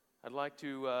I'd like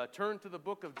to turn to the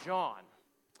book of John,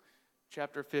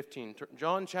 chapter 15.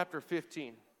 John chapter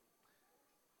 15.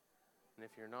 And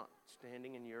if you're not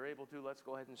standing and you're able to, let's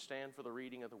go ahead and stand for the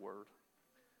reading of the word.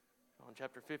 John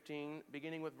chapter 15,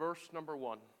 beginning with verse number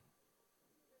 1.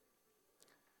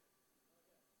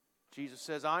 Jesus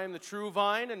says, I am the true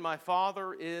vine, and my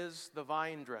Father is the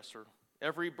vine dresser.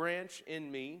 Every branch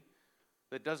in me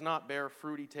that does not bear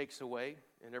fruit he takes away,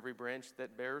 and every branch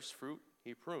that bears fruit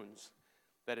he prunes,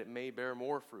 that it may bear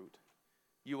more fruit.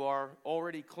 You are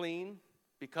already clean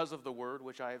because of the word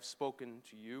which I have spoken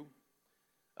to you.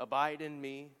 Abide in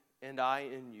me, and I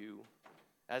in you.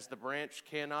 As the branch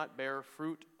cannot bear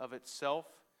fruit of itself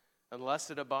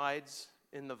unless it abides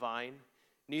in the vine,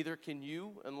 neither can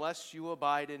you unless you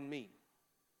abide in me.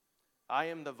 I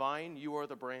am the vine, you are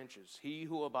the branches. He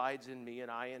who abides in me and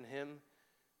I in him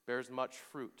bears much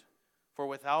fruit. For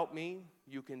without me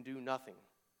you can do nothing.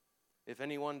 If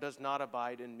anyone does not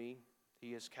abide in me,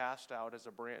 he is cast out as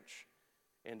a branch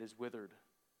and is withered,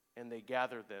 and they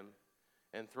gather them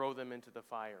and throw them into the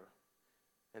fire,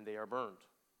 and they are burned.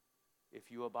 If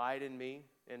you abide in me,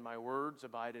 and my words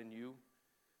abide in you,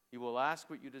 you will ask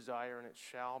what you desire, and it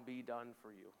shall be done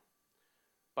for you.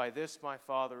 By this my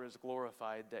Father is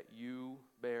glorified, that you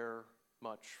bear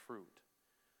much fruit.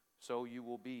 So you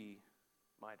will be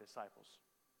my disciples.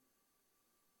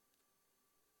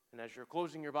 And as you're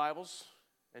closing your Bibles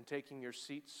and taking your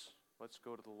seats, let's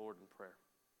go to the Lord in prayer.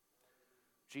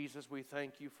 Jesus, we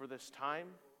thank you for this time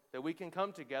that we can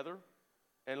come together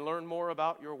and learn more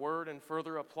about your word and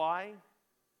further apply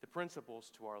the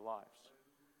principles to our lives.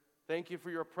 Thank you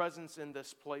for your presence in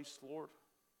this place, Lord.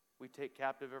 We take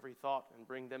captive every thought and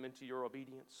bring them into your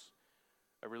obedience.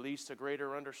 I release a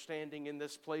greater understanding in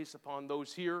this place upon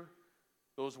those here,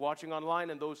 those watching online,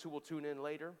 and those who will tune in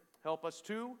later. Help us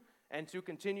to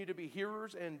continue to be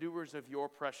hearers and doers of your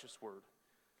precious word.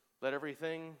 Let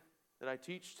everything that I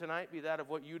teach tonight be that of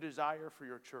what you desire for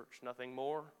your church, nothing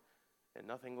more and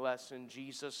nothing less, in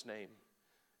Jesus' name.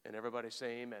 And everybody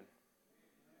say amen.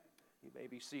 You may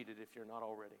be seated if you're not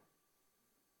already.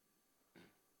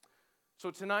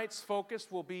 So tonight's focus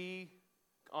will be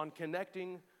on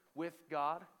connecting with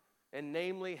God, and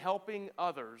namely helping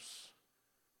others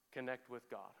connect with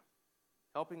God.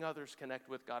 Helping others connect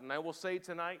with God. And I will say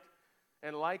tonight,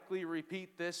 and likely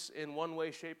repeat this in one way,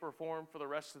 shape, or form for the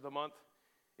rest of the month,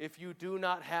 if you do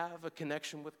not have a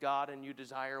connection with God and you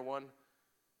desire one,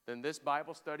 then this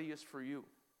Bible study is for you.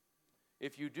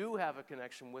 If you do have a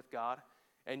connection with God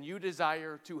and you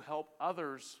desire to help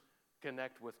others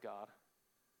connect with God,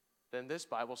 then this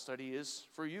Bible study is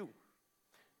for you.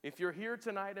 If you're here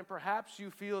tonight and perhaps you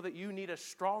feel that you need a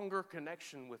stronger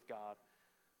connection with God,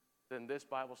 then this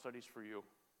Bible study is for you.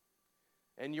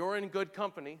 And you're in good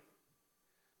company,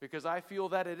 because I feel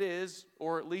that it is,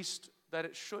 or at least that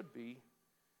it should be,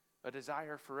 a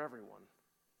desire for everyone,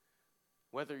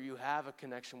 whether you have a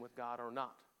connection with God or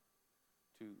not,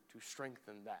 to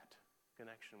strengthen that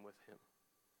connection with Him.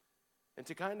 And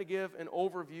to kind of give an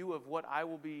overview of what I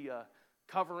will be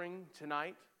covering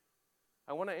tonight,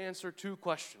 I want to answer two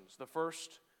questions. The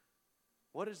first,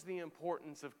 what is the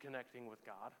importance of connecting with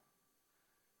God?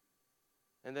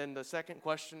 And then the second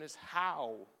question is,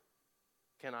 how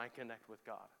can I connect with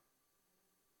God?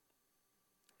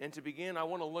 And to begin, I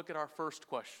want to look at our first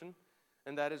question,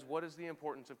 and that is, what is the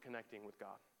importance of connecting with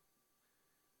God?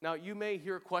 Now, you may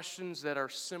hear questions that are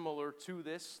similar to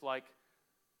this, like,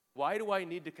 why do I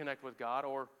need to connect with God?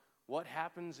 Or, what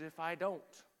happens if I don't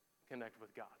connect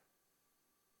with God?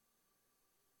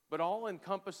 But all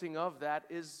encompassing of that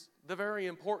is the very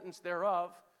importance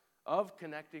thereof of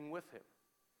connecting with Him.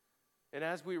 And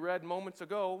as we read moments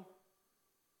ago,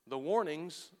 the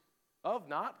warnings of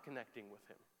not connecting with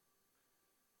Him.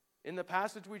 In the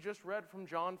passage we just read from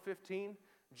John 15,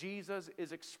 Jesus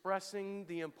is expressing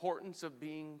the importance of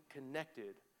being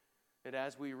connected. And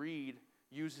as we read,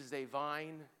 uses a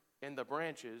vine and the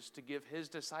branches to give His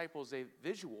disciples a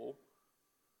visual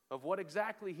of what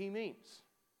exactly He means.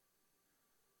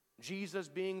 Jesus,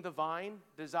 being the vine,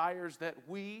 desires that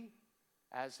we,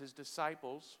 as His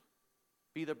disciples,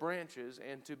 be the branches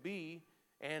and to be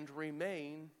and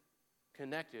remain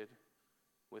connected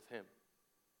with Him.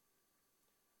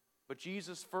 But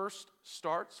Jesus first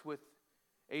starts with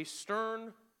a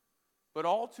stern but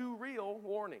all too real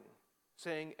warning,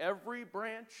 saying, every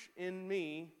branch in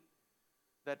me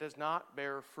that does not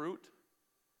bear fruit,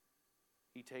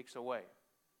 He takes away.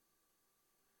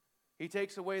 He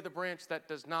takes away the branch that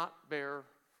does not bear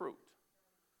fruit.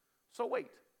 So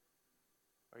wait,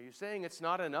 are you saying it's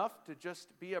not enough to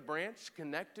just be a branch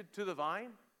connected to the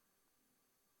vine?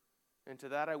 And to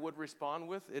that I would respond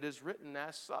with, it is written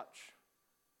as such.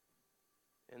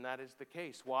 And that is the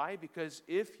case. Why? Because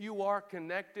if you are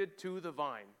connected to the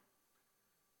vine,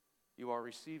 you are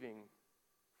receiving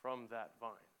from that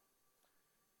vine.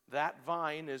 That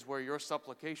vine is where your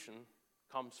supplication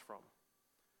comes from.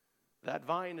 That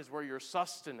vine is where your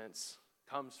sustenance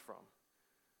comes from.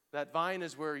 That vine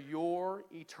is where your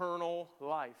eternal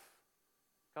life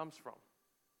comes from.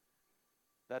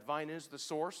 That vine is the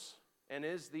source and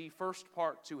is the first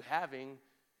part to having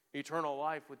eternal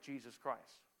life with Jesus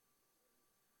Christ.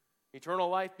 Eternal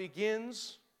life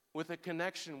begins with a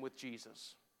connection with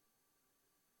Jesus.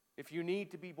 If you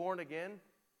need to be born again,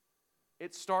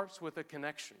 it starts with a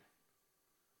connection.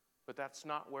 But that's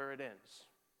not where it ends.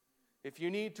 If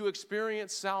you need to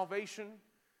experience salvation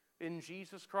in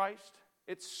Jesus Christ,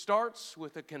 it starts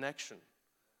with a connection.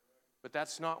 But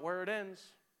that's not where it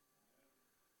ends.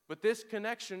 But this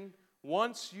connection,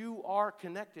 once you are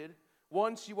connected,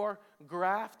 once you are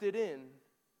grafted in,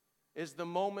 is the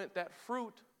moment that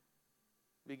fruit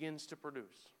begins to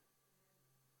produce.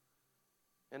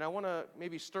 And I want to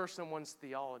maybe stir someone's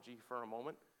theology for a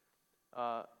moment.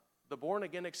 The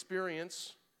born-again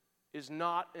experience is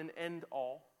not an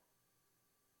end-all.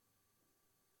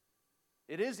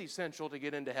 It is essential to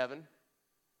get into heaven.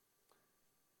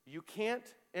 You can't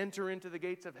enter into the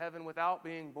gates of heaven without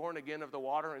being born again of the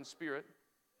water and spirit.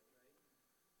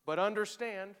 But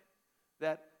understand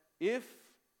that if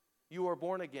you are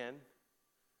born again,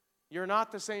 you're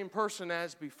not the same person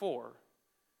as before.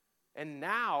 And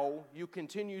now you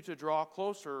continue to draw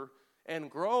closer and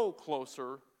grow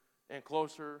closer and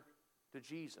closer to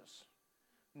Jesus.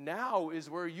 Now is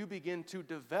where you begin to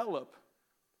develop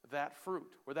that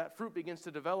fruit, where that fruit begins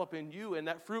to develop in you, and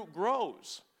that fruit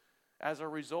grows as a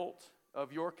result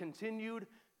of your continued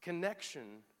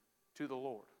connection to the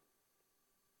Lord.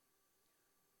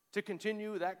 To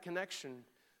continue that connection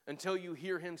until you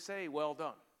hear Him say, "Well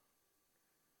done."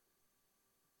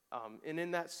 And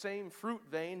in that same fruit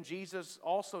vein, Jesus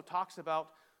also talks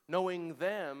about knowing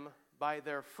them by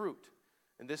their fruit.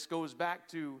 And this goes back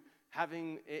to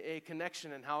having a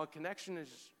connection and how a connection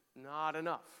is not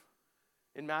enough.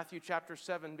 In Matthew chapter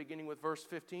 7, beginning with verse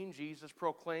 15, Jesus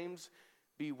proclaims,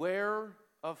 "Beware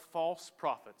of false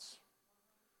prophets,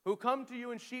 who come to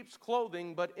you in sheep's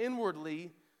clothing, but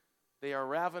inwardly they are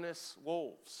ravenous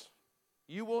wolves.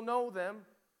 You will know them."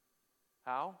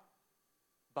 How?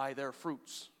 By their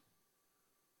fruits.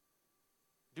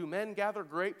 Do men gather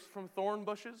grapes from thorn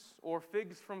bushes or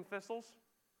figs from thistles?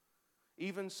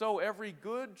 Even so, every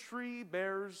good tree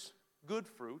bears good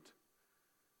fruit,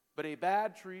 but a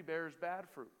bad tree bears bad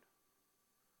fruit.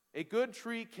 A good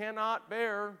tree cannot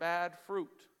bear bad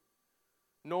fruit,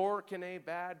 nor can a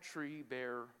bad tree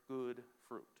bear good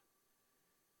fruit.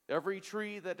 Every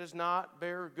tree that does not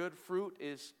bear good fruit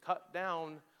is cut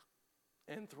down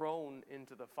and thrown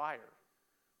into the fire.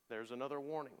 There's another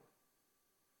warning.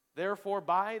 Therefore,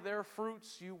 by their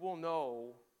fruits you will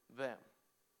know them.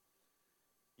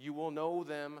 You will know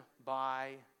them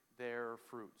by their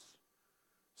fruits.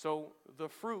 So the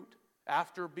fruit,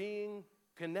 after being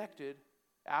connected,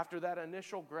 after that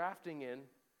initial grafting in,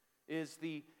 is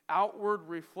the outward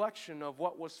reflection of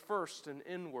what was first an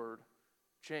inward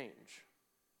change.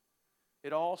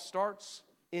 It all starts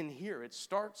in here. It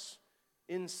starts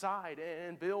inside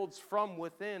and builds from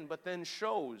within, but then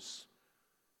shows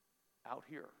out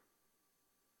here.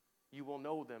 You will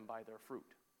know them by their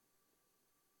fruit.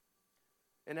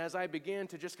 And as I began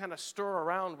to just kind of stir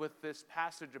around with this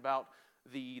passage about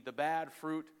the bad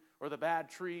fruit, or the bad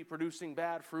tree producing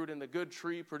bad fruit, and the good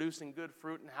tree producing good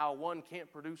fruit, and how one can't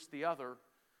produce the other,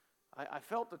 I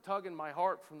felt the tug in my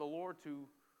heart from the Lord to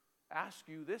ask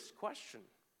you this question.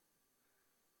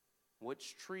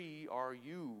 Which tree are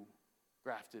you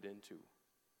grafted into?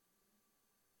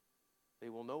 They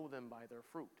will know them by their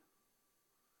fruit.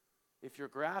 If you're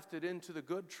grafted into the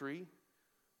good tree,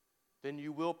 then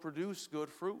you will produce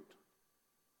good fruit.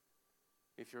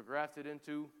 If you're grafted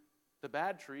into the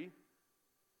bad tree,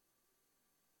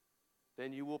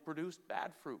 then you will produce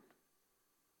bad fruit.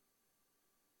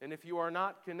 And if you are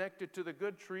not connected to the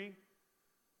good tree,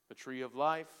 the tree of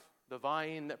life, the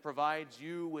vine that provides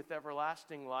you with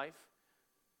everlasting life,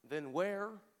 then where,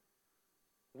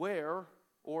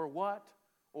 or what,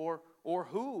 or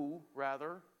who,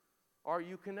 rather, are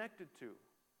you connected to?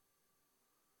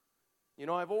 You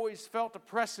know, I've always felt a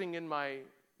pressing in my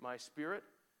spirit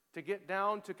to get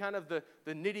down to kind of the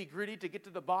nitty-gritty, to get to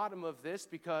the bottom of this,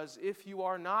 because if you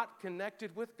are not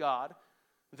connected with God,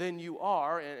 then you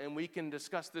are, and we can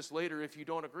discuss this later if you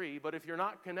don't agree, but if you're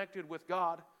not connected with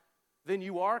God, then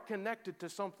you are connected to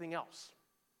something else.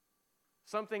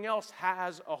 Something else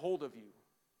has a hold of you.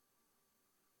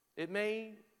 It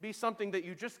may be something that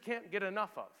you just can't get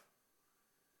enough of.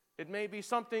 It may be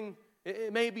something,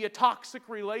 it may be a toxic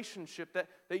relationship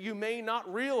that you may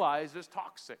not realize is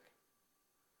toxic.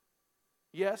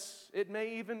 Yes, it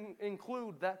may even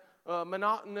include that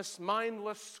monotonous,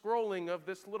 mindless scrolling of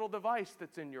this little device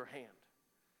that's in your hand.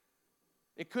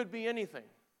 It could be anything.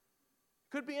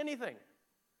 It could be anything.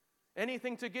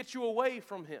 Anything to get you away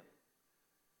from Him.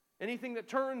 Anything that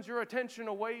turns your attention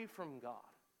away from God.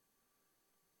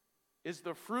 Is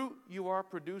the fruit you are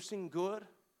producing good,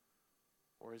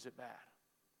 or is it bad?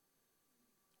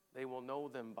 They will know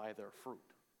them by their fruit.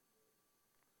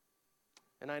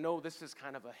 And I know this is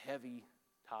kind of a heavy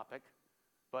topic,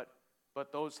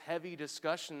 but those heavy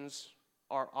discussions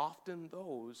are often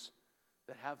those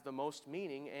that have the most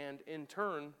meaning and in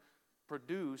turn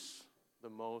produce the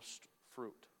most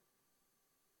fruit.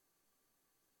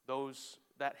 Those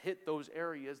that hit those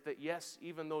areas that, yes,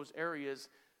 even those areas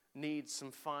need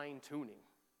some fine tuning.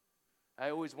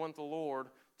 I always want the Lord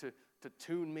to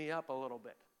tune me up a little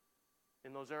bit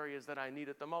in those areas that I need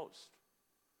it the most.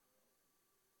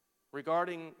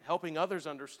 Regarding helping others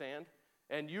understand,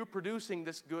 and you producing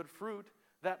this good fruit,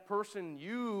 that person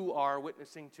you are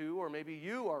witnessing to, or maybe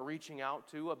you are reaching out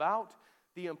to about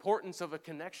the importance of a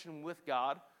connection with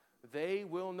God, they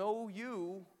will know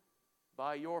you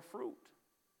by your fruit.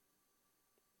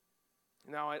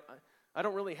 Now, I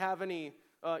don't really have any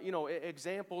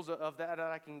examples of that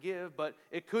I can give, but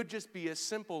it could just be as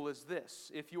simple as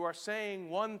this. If you are saying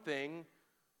one thing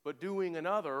but doing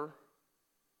another,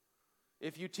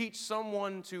 if you teach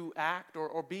someone to act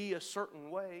or be a certain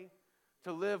way,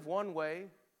 to live one way,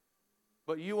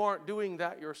 but you aren't doing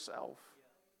that yourself,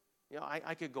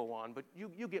 I could go on, but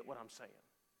you get what I'm saying.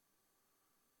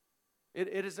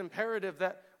 It is imperative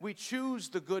that we choose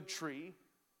the good tree,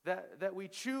 that we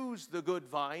choose the good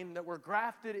vine, that we're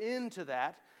grafted into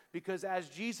that, because as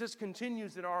Jesus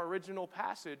continues in our original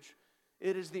passage,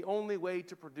 it is the only way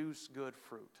to produce good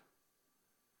fruit.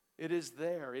 It is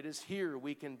there, it is here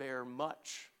we can bear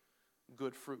much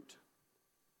good fruit.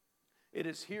 It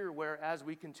is here where, as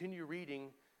we continue reading,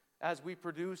 as we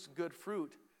produce good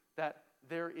fruit, that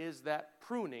there is that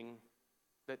pruning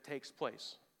that takes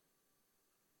place.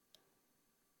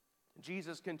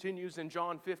 Jesus continues in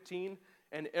John 15,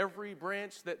 and every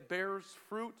branch that bears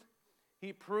fruit,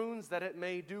 He prunes that it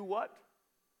may do what?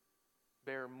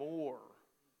 Bear more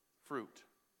fruit.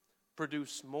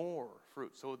 Produce more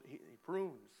fruit. So He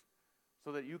prunes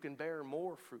so that you can bear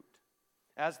more fruit.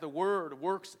 As the Word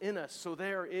works in us, so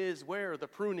there is where the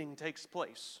pruning takes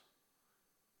place.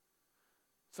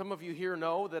 Some of you here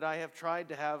know that I have tried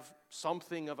to have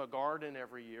something of a garden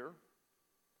every year,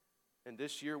 and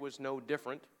this year was no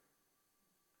different.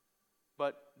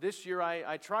 But this year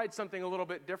I tried something a little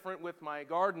bit different with my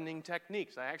gardening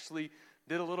techniques. I actually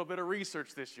did a little bit of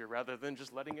research this year rather than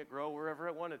just letting it grow wherever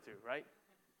it wanted to, right?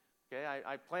 Okay,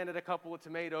 I planted a couple of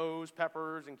tomatoes,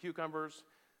 peppers, and cucumbers,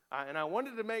 and I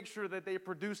wanted to make sure that they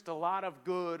produced a lot of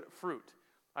good fruit.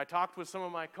 I talked with some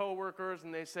of my coworkers,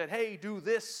 and they said, hey, do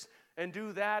this and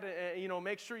do that, and,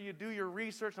 make sure you do your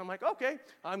research. I'm like, okay,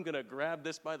 I'm going to grab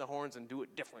this by the horns and do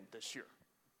it different this year.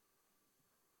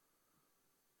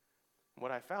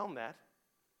 When I found that,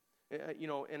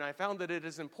 and I found that it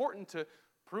is important to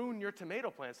prune your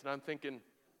tomato plants, and I'm thinking,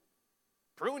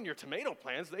 prune your tomato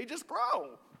plants? They just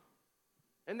grow.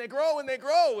 And they grow, and they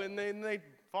grow, and then they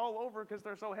fall over because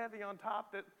they're so heavy on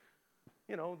top that,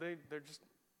 they're just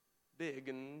big,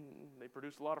 and they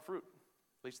produce a lot of fruit.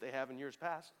 At least they have in years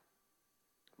past.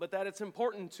 But that it's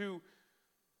important to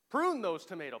prune those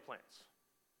tomato plants.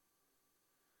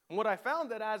 And what I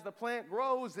found that as the plant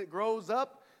grows, it grows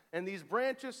up, and these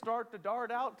branches start to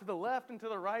dart out to the left and to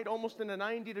the right, almost in a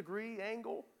 90-degree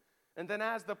angle. And then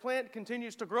as the plant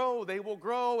continues to grow, they will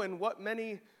grow in what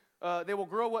many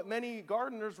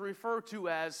gardeners refer to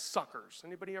as suckers.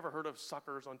 Anybody ever heard of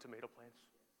suckers on tomato plants?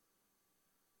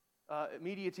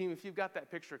 Media team, if you've got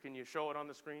that picture, can you show it on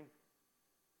the screen?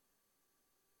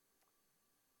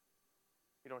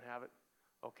 You don't have it?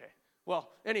 Okay. Well,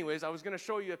 anyways, I was going to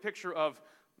show you a picture of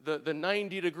the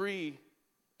 90-degree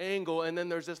angle, and then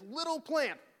there's this little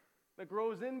plant that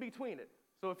grows in between it.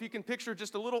 So if you can picture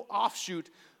just a little offshoot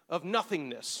of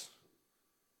nothingness,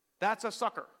 that's a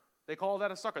sucker. They call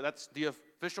that a sucker. That's the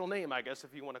official name, I guess,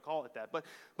 if you want to call it that.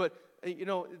 But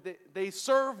they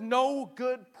serve no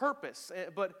good purpose,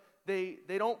 but they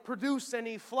don't produce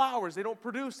any flowers. They don't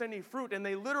produce any fruit, and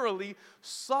they literally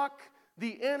suck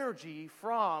the energy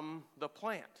from the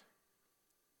plant.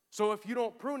 So if you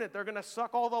don't prune it, they're going to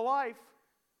suck all the life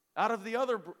out of the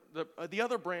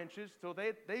other branches, so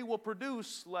they will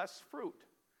produce less fruit.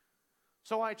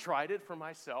 So I tried it for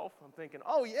myself. I'm thinking,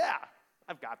 oh yeah,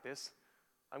 I've got this.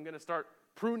 I'm going to start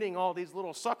pruning all these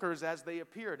little suckers as they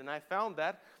appeared. And I found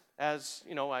that as,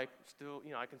 I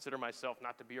consider myself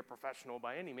not to be a professional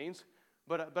by any means,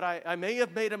 but I may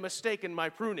have made a mistake in my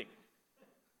pruning.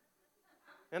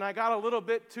 And I got a little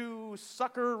bit too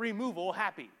sucker removal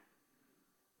happy,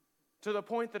 to the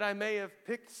point that I may have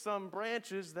picked some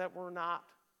branches that were not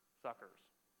suckers.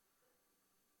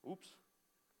 Oops.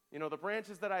 The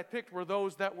branches that I picked were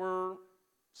those that were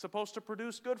supposed to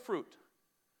produce good fruit.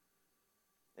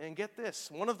 And get this,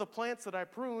 one of the plants that I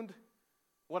pruned,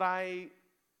 what I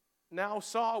now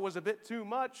saw was a bit too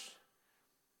much.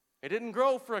 It didn't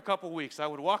grow for a couple weeks. I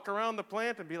would walk around the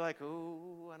plant and be like,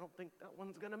 oh, I don't think that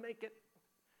one's going to make it.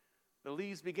 The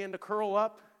leaves began to curl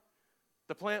up.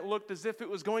 The plant looked as if it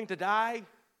was going to die.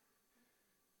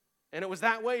 And it was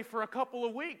that way for a couple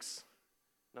of weeks.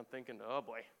 And I'm thinking, oh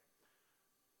boy,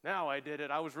 now I did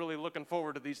it. I was really looking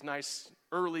forward to these nice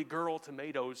early girl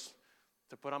tomatoes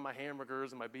to put on my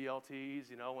hamburgers and my BLTs,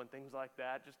 and things like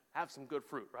that. Just have some good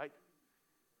fruit, right?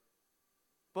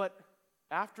 But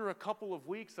after a couple of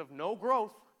weeks of no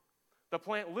growth, the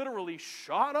plant literally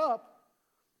shot up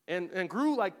and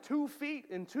grew like 2 feet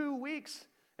in 2 weeks,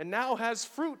 and now has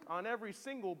fruit on every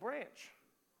single branch.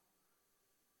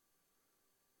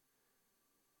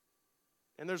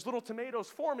 And there's little tomatoes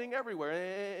forming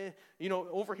everywhere,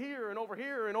 over here and over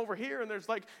here and over here, and there's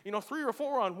like, 3 or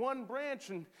 4 on one branch,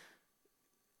 and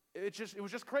it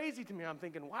was just crazy to me. I'm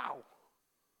thinking, wow,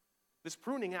 this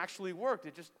pruning actually worked.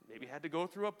 It just maybe had to go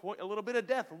through a little bit of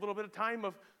death, a little bit of time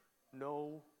of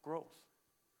no growth.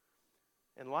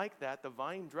 And like that, the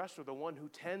vine dresser, the one who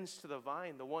tends to the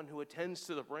vine, the one who attends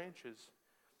to the branches,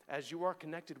 as you are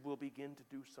connected, will begin to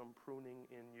do some pruning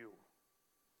in you.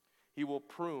 He will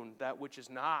prune that which is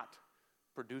not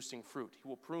producing fruit. He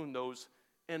will prune those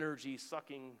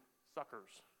energy-sucking suckers.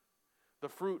 The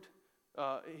fruit,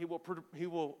 he will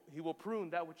prune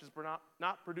that which is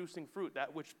not producing fruit,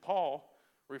 that which Paul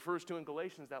refers to in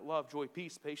Galatians, that love, joy,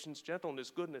 peace, patience,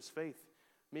 gentleness, goodness, faith,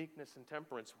 meekness, and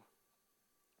temperance.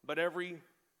 But every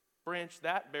branch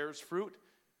that bears fruit,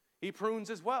 he prunes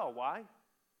as well. Why?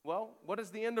 Well, what does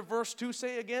the end of verse 2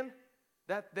 say again?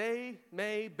 That they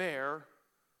may bear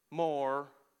more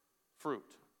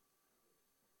fruit.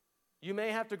 You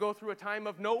may have to go through a time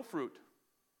of no fruit,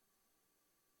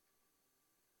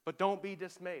 but don't be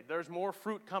dismayed. There's more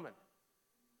fruit coming,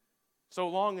 so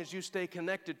long as you stay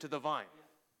connected to the vine.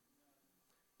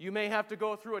 You may have to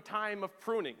go through a time of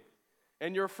pruning,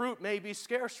 and your fruit may be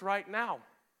scarce right now,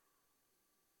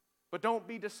 but don't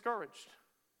be discouraged.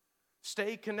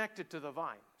 Stay connected to the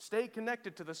vine. Stay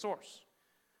connected to the source.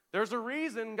 There's a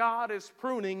reason God is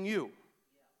pruning you.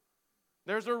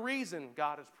 There's a reason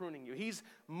God is pruning you. He's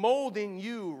molding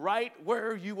you right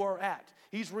where you are at.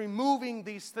 He's removing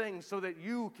these things so that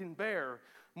you can bear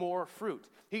more fruit.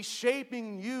 He's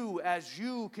shaping you as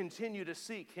you continue to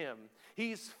seek Him.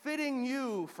 He's fitting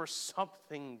you for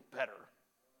something better.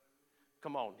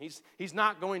 Come on, He's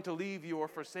not going to leave you or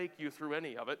forsake you through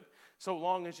any of it, so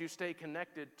long as you stay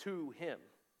connected to Him.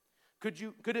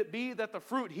 Could it be that the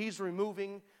fruit He's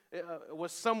removing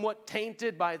was somewhat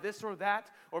tainted by this or that?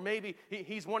 Or maybe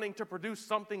He's wanting to produce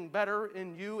something better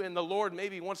in you, and the Lord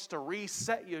maybe wants to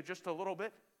reset you just a little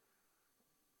bit?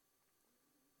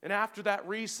 And after that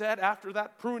reset, after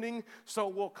that pruning, so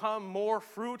will come more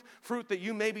fruit that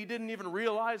you maybe didn't even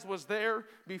realize was there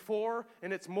before,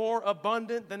 and it's more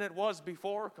abundant than it was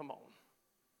before. Come on.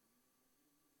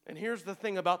 And here's the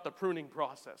thing about the pruning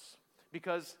process,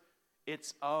 because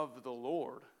it's of the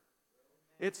Lord.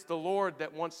 It's the Lord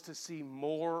that wants to see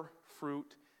more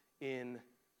fruit in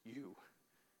you.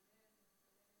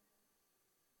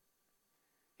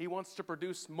 He wants to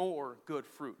produce more good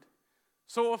fruit.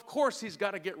 So, of course, He's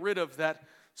got to get rid of that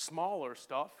smaller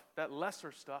stuff, that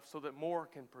lesser stuff, so that more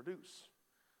can produce,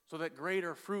 so that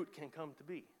greater fruit can come to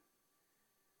be.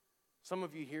 Some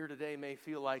of you here today may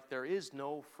feel like there is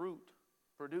no fruit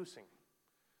producing.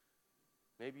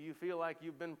 Maybe you feel like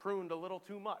you've been pruned a little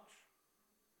too much.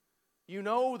 You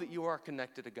know that you are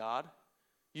connected to God.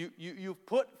 You've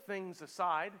put things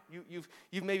aside.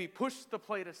 You've maybe pushed the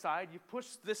plate aside. You've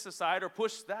pushed this aside or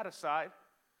pushed that aside.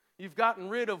 You've gotten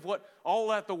rid of what all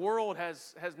that the world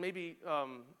has maybe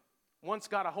once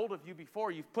got a hold of you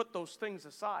before. You've put those things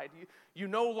aside. You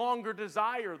no longer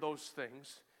desire those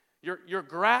things. You're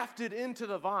grafted into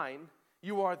the vine.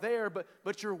 You are there,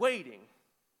 but you're waiting.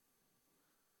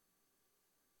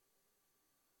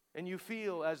 And you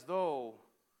feel as though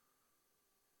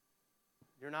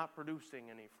you're not producing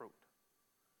any fruit.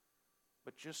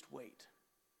 But just wait.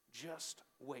 Just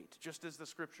wait. Just as the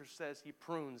Scripture says, He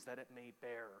prunes that it may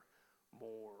bear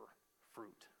more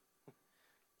fruit.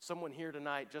 Someone here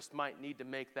tonight just might need to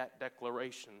make that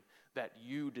declaration that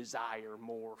you desire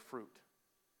more fruit.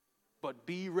 But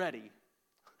be ready.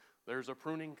 There's a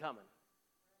pruning coming.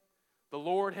 The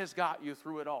Lord has got you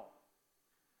through it all.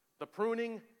 The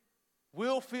pruning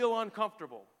will feel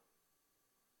uncomfortable.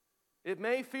 It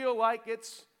may feel like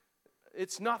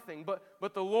it's nothing,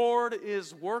 but the Lord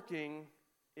is working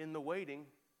in the waiting.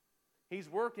 He's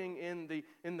working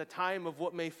in the time of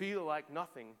what may feel like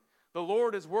nothing. The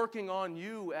Lord is working on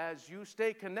you as you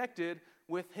stay connected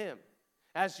with Him,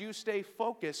 as you stay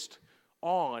focused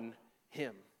on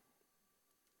Him.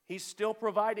 He's still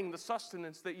providing the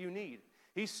sustenance that you need.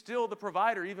 He's still the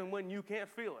provider even when you can't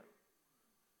feel it.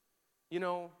 You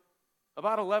know,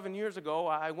 about 11 years ago,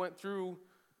 I went through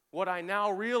what I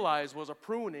now realize was a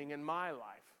pruning in my life,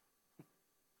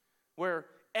 where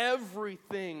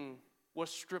everything was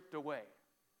stripped away,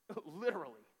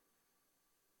 literally,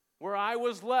 where I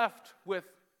was left with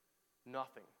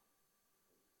nothing,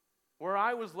 where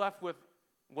I was left with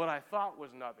what I thought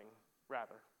was nothing,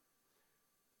 rather,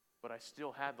 but I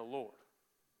still had the Lord.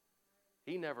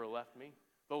 He never left me.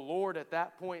 The Lord at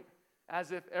that point,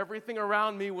 as if everything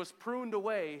around me was pruned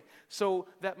away so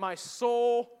that my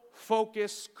sole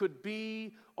focus could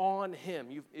be on Him.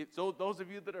 Those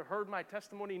of you that have heard my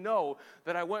testimony know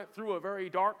that I went through a very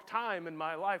dark time in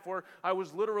my life where I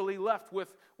was literally left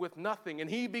with nothing, and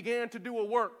He began to do a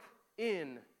work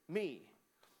in me.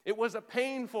 It was a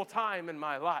painful time in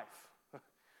my life,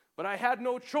 but I had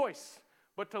no choice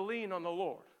but to lean on the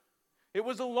Lord. It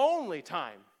was a lonely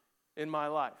time in my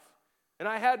life, and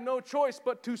I had no choice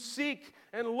but to seek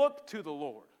and look to the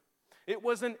Lord. It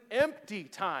was an empty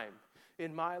time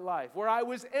in my life where I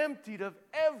was emptied of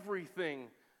everything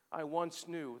I once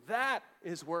knew. That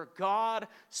is where God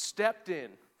stepped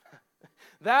in.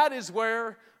 That is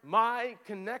where my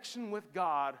connection with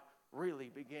God really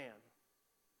began.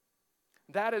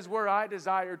 That is where I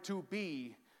desired to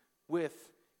be with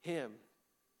Him.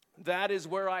 That is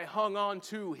where I hung on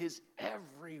to His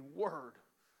every word.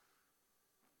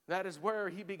 That is where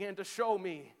He began to show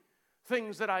me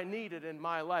things that I needed in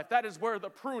my life. That is where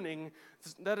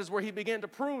that is where He began to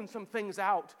prune some things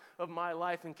out of my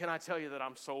life. And can I tell you that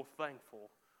I'm so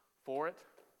thankful for it?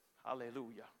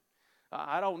 Hallelujah.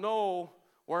 I don't know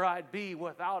where I'd be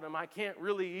without Him. I can't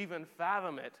really even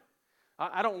fathom it.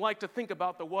 I don't like to think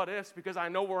about the what ifs because I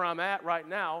know where I'm at right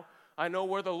now. I know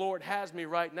where the Lord has me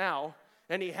right now.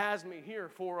 And He has me here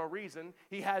for a reason.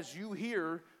 He has you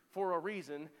here for a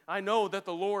reason. I know that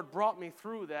the Lord brought me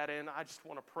through that, and I just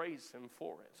want to praise Him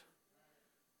for it.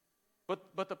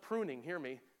 But the pruning, hear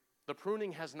me, the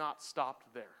pruning has not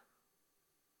stopped there.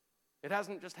 It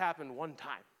hasn't just happened one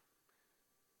time.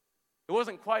 It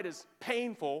wasn't quite as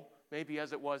painful, maybe,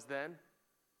 as it was then,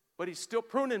 but He's still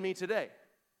pruning me today.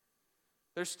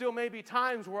 There's still maybe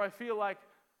times where I feel like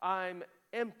I'm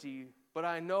empty, but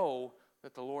I know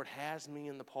that the Lord has me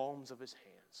in the palms of His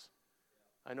hands.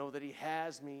 I know that He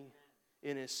has me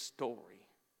in His story.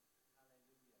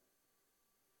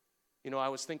 You know, I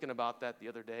was thinking about that the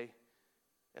other day,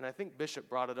 and I think Bishop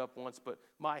brought it up once, but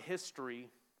my history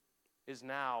is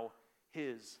now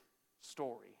His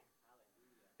story.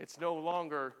 It's no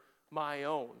longer my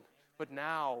own, but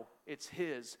now it's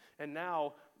His. And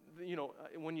now, you know,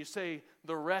 when you say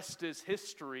the rest is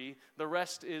history, the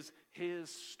rest is His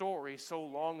story, so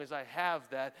long as I have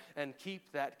that and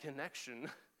keep that connection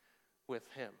with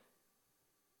Him.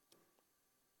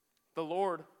 The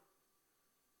Lord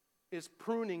is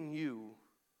pruning you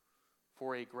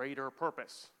for a greater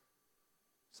purpose.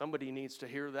 Somebody needs to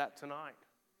hear that tonight.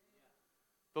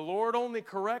 The Lord only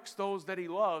corrects those that He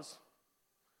loves.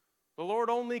 The Lord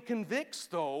only convicts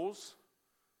those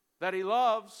that He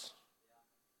loves.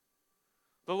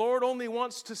 The Lord only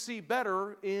wants to see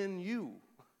better in you.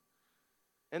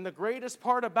 And the greatest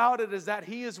part about it is that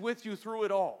He is with you through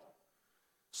it all,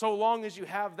 so long as you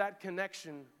have that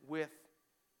connection with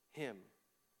Him.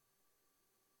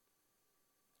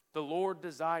 The Lord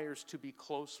desires to be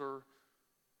closer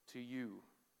to you.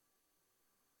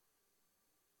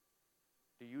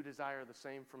 Do you desire the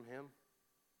same from Him?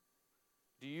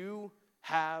 Do you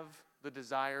have the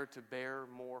desire to bear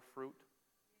more fruit?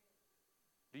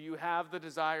 Do you have the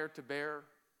desire to bear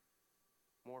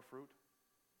more fruit?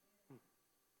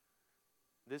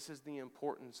 This is the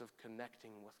importance of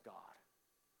connecting with God.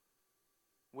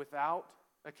 Without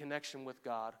a connection with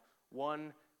God,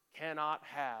 one cannot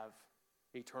have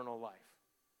eternal life.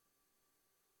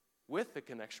 With the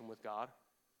connection with God,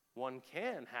 one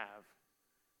can have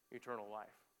eternal life.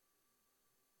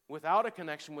 Without a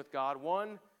connection with God,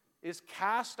 one is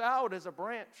cast out as a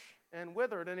branch and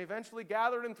withered and eventually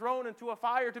gathered and thrown into a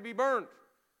fire to be burned.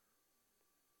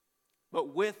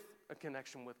 But with a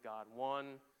connection with God,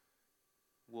 one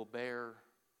will bear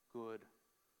good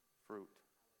fruit.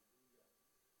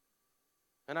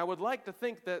 And I would like to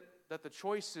think that the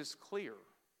choice is clear.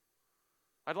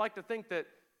 I'd like to think that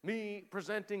me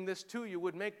presenting this to you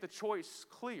would make the choice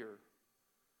clear.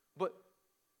 But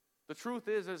the truth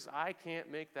is I can't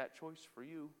make that choice for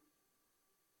you.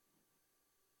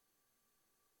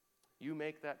 You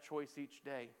make that choice each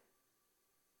day.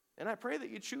 And I pray that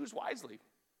you choose wisely.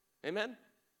 Amen?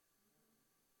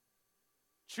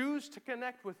 Choose to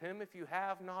connect with Him if you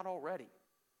have not already.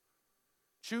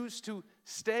 Choose to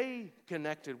stay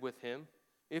connected with Him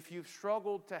if you've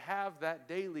struggled to have that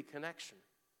daily connection.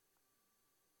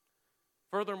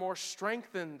 Furthermore,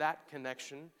 strengthen that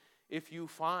connection if you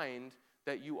find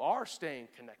that you are staying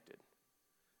connected.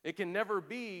 It can never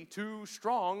be too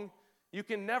strong. You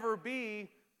can never be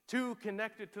too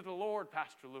connected to the Lord,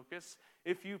 Pastor Lucas.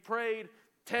 If you prayed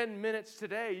 10 minutes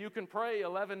today, you can pray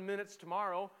 11 minutes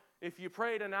tomorrow. If you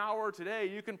prayed an hour today,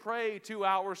 you can pray 2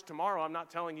 hours tomorrow. I'm not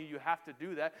telling you have to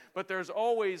do that, but there's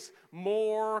always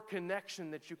more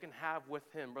connection that you can have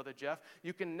with Him, Brother Jeff.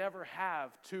 You can never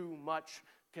have too much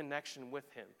connection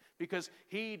with Him because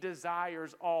He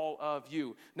desires all of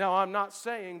you. Now, I'm not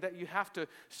saying that you have to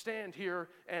stand here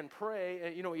and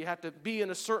pray. You have to be in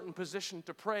a certain position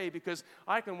to pray, because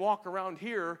I can walk around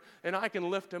here and I can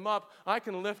lift Him up. I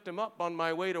can lift Him up on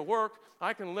my way to work.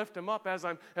 I can lift Him up as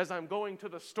I'm going to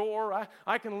the store.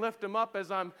 I can lift Him up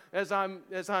as I'm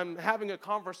having a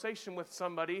conversation with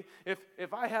somebody.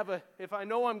 If I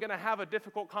know I'm going to have a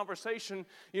difficult conversation,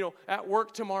 at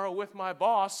work tomorrow with my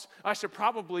boss, I should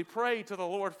probably pray to the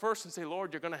Lord first and say,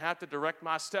 Lord, you're going to have to direct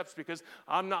my steps, because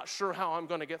I'm not sure how I'm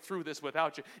going to get through this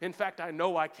without you. In fact, I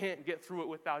know I can't get through it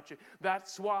without you.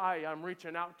 That's why I'm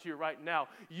reaching out to you right now.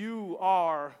 You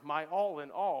are my all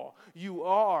in all. You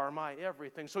are my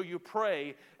everything. So you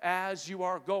pray as you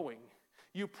are going.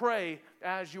 You pray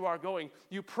as you are going.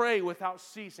 You pray without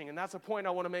ceasing. And that's a point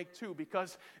I want to make too,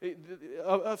 because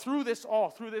through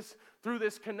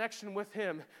this connection with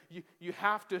Him, you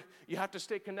have to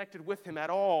stay connected with Him at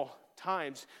all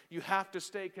times. You have to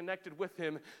stay connected with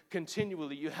Him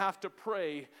continually. You have to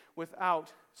pray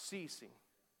without ceasing.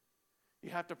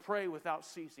 You have to pray without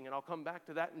ceasing. And I'll come back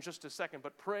to that in just a second.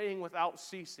 But praying without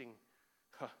ceasing,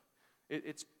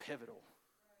 it's pivotal.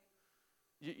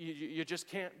 You just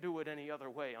can't do it any other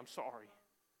way. I'm sorry.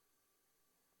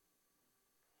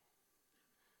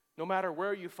 No matter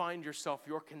where you find yourself,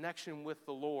 your connection with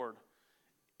the Lord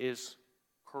is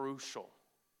crucial.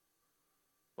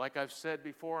 Like I've said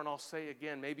before, and I'll say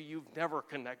again, maybe you've never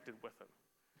connected with Him.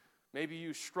 Maybe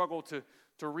you struggle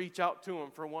to reach out to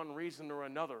Him for one reason or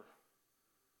another.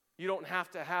 You don't have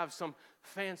to have some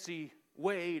fancy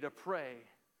way to pray.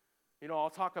 I'll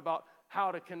talk about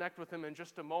how to connect with Him in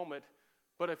just a moment.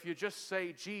 But if you just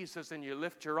say Jesus and you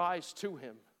lift your eyes to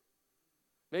Him,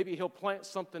 maybe He'll plant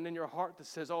something in your heart that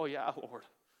says, oh yeah, Lord,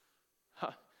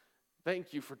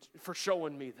 thank you for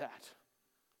showing me that.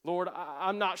 Lord,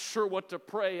 I'm not sure what to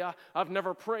pray. I've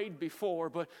never prayed before,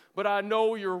 but I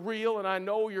know you're real, and I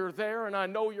know you're there, and I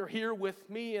know you're here with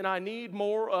me, and I need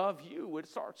more of you. It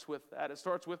starts with that. It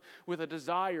starts with a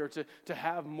desire to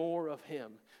have more of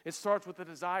Him. It starts with a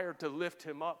desire to lift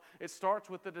Him up. It starts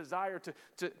with the desire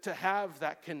to have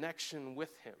that connection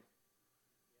with Him.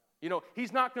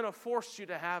 He's not going to force you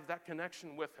to have that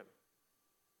connection with Him.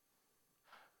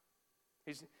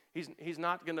 He's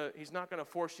not gonna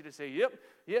force you to say, yep.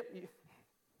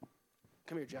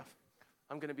 Come here, Jeff.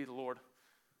 I'm gonna be the Lord.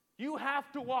 You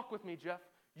have to walk with me, Jeff.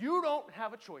 You don't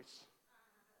have a choice.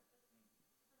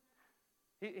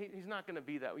 He's not gonna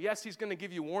be that way. Yes, He's gonna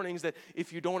give you warnings that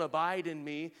if you don't abide in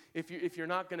me, if you're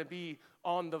not gonna be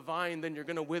on the vine, then you're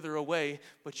gonna wither away.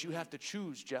 But you have to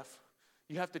choose, Jeff.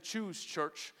 You have to choose,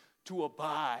 church, to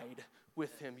abide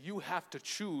with Him. You have to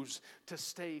choose to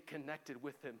stay connected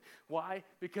with Him. Why?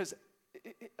 Because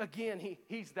again,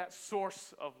 He's that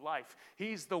source of life.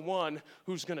 He's the one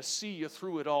who's going to see you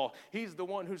through it all. He's the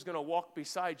one who's going to walk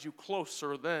beside you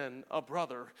closer than a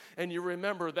brother. And you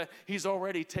remember that He's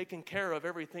already taken care of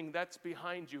everything that's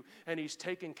behind you, and He's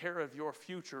taken care of your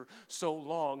future so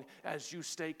long as you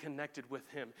stay connected with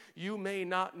Him. You may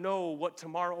not know what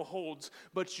tomorrow holds,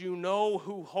 but you know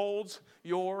who holds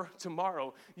your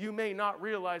tomorrow. You may not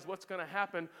realize what's going to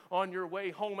happen on your way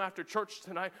home after church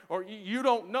tonight, or you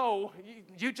don't know.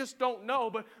 You just don't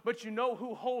know, but you know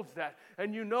who holds that,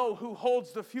 and you know who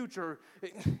holds the future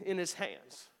in His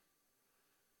hands.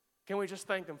 Can we just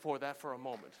thank Him for that for a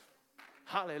moment?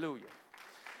 Hallelujah.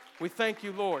 We thank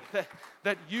you, Lord,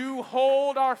 that you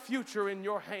hold our future in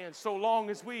your hands so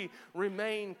long as we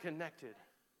remain connected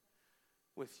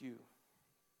with you.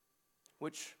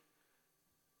 Which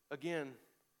again,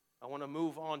 I want to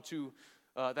move on to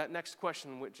that next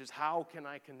question, which is how can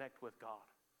I connect with God?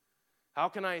 How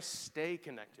can I stay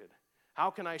connected? How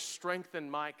can I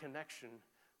strengthen my connection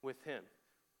with Him?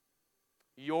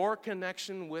 Your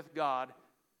connection with God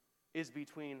is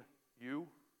between you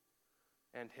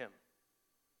and Him.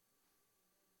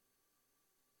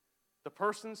 The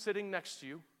person sitting next to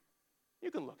you,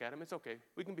 you can look at him, it's okay,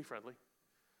 we can be friendly.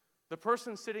 The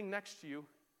person sitting next to you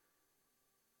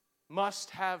must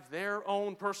have their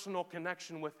own personal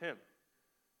connection with Him.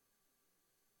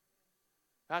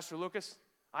 Pastor Lucas,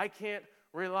 I can't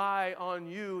rely on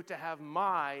you to have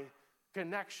my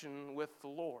connection with the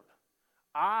Lord.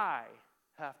 I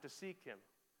have to seek Him.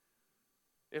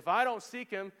 If I don't seek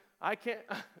Him, I can't.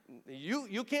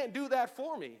 You can't do that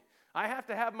for me. I have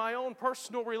to have my own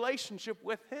personal relationship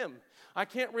with Him. I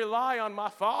can't rely on my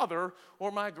father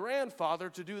or my grandfather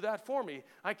to do that for me.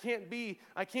 I can't be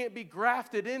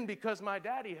grafted in because my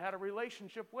daddy had a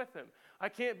relationship with Him. I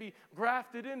can't be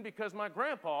grafted in because my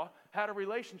grandpa had a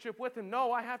relationship with Him.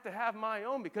 No, I have to have my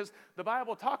own, because the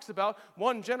Bible talks about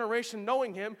one generation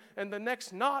knowing Him and the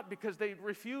next not, because they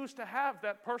refuse to have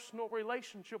that personal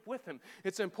relationship with Him.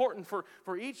 It's important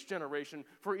for each generation,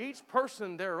 for each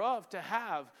person thereof, to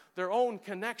have their own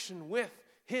connection with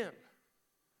Him.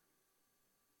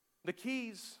 The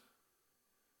keys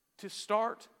to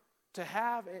start, to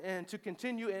have, and to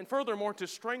continue, and furthermore to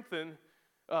strengthen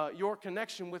your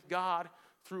connection with God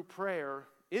through prayer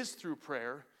is through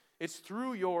prayer. It's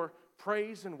through your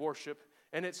praise and worship,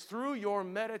 and it's through your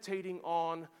meditating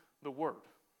on the Word.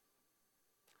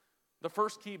 The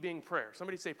first key being prayer.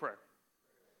 Somebody say prayer.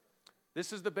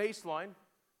 This is the baseline,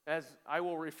 as I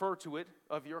will refer to it,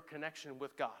 of your connection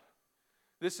with God.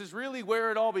 This is really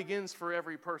where it all begins for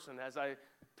every person, as I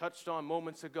touched on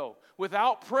moments ago.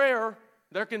 Without prayer,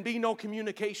 there can be no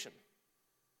communication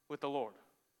with the Lord.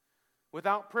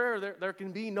 Without prayer, there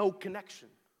can be no connection.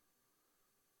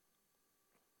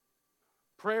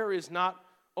 Prayer is not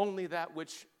only that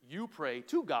which you pray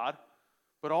to God,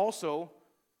 but also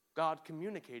God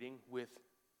communicating with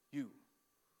you.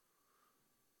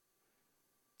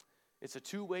 It's a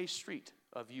two-way street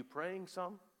of you praying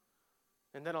some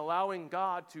and then allowing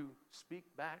God to speak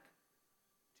back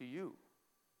to you.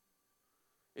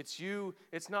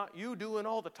 It's not you doing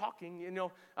all the talking. You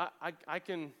know, I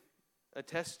can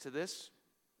attest to this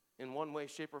in one way,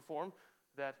 shape, or form,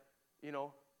 that, you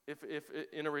know, if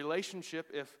in a relationship,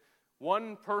 if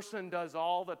one person does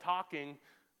all the talking,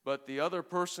 but the other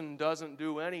person doesn't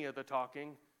do any of the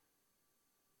talking,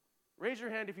 raise your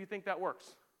hand if you think that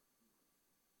works.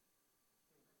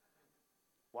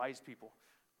 Wise people.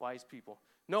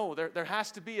 No, there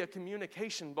has to be a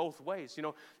communication both ways. You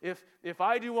know, if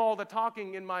I do all the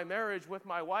talking in my marriage with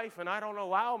my wife and I don't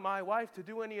allow my wife to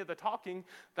do any of the talking,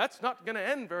 that's not going to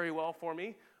end very well for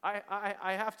me.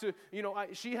 I have to, you know,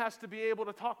 she has to be able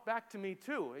to talk back to me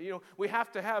too. You know, we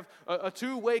have to have a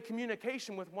two-way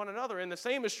communication with one another, and the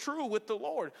same is true with the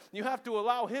Lord. You have to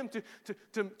allow Him to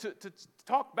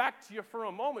talk back to you for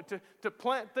a moment, to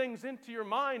plant things into your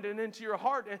mind and into your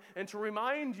heart, and to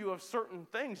remind you of certain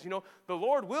things. You know, the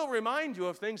Lord will remind you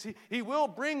of things. He will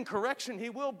bring correction. He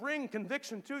will bring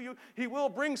conviction to you. He will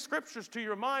bring scriptures to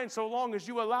your mind, so long as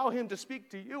you allow Him to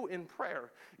speak to you in prayer.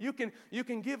 You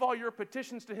can give all your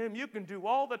petitions to Him. You can do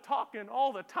all the talking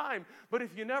all the time, but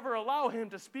if you never allow Him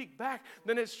to speak back,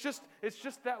 then it's just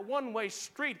that one-way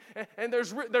street, and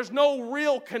there's no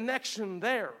real connection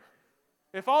there.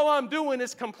 If all I'm doing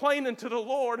is complaining to the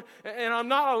Lord and I'm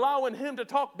not allowing Him to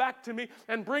talk back to me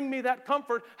and bring me that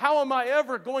comfort, how am I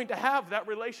ever going to have that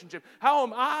relationship? How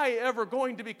am I ever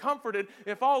going to be comforted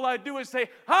if all I do is say,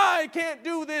 I can't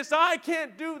do this, I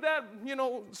can't do that, you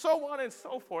know, so on and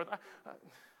so forth.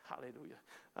 Hallelujah.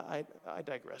 I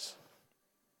digress.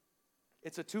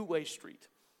 It's a two-way street.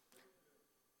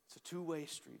 It's a two-way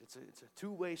street. It's a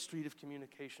two-way street of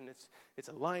communication. It's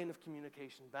a line of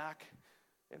communication back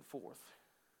and forth.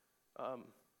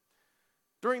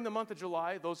 During the month of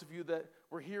July, those of you that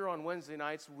were here on Wednesday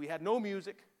nights, we had no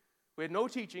music, we had no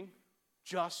teaching,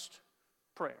 just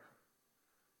prayer.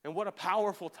 And what a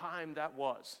powerful time that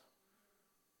was.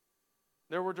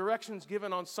 There were directions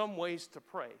given on some ways to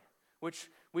pray, which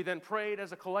we then prayed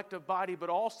as a collective body, but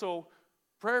also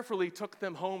prayerfully took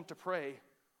them home to pray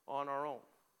on our own.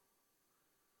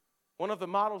 One of the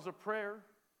models of prayer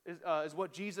is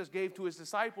what Jesus gave to His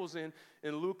disciples in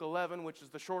Luke 11, which is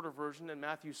the shorter version, and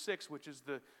Matthew 6, which is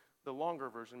the longer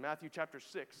version. Matthew chapter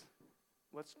 6.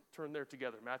 Let's turn there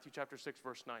together. Matthew chapter 6,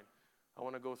 verse 9. I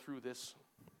want to go through this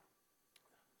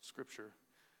scripture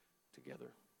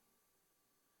together.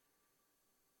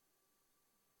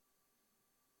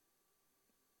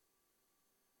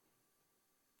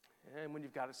 And when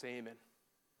you've got it, say amen.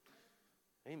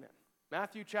 Amen.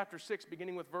 Matthew chapter 6,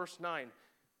 beginning with verse 9.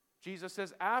 Jesus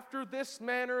says, "After this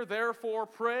manner, therefore,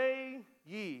 pray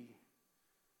ye."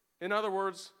 In other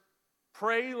words,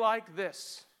 pray like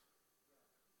this.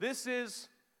 This is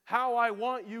how I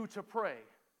want you to pray.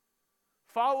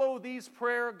 Follow these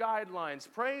prayer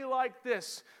guidelines. Pray like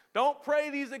this. Don't pray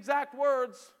these exact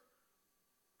words,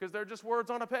 because they're just words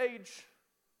on a page,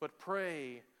 but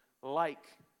pray like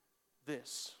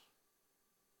this.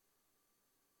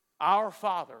 Our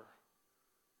Father,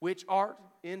 which art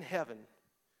in heaven.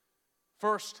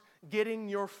 First, getting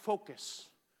your focus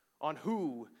on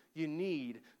who you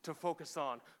need to focus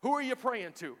on. Who are you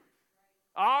praying to?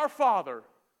 Our Father,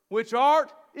 which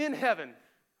art in heaven.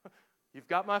 You've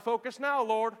got my focus now,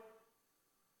 Lord.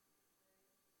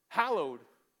 Hallowed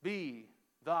be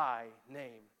thy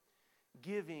name.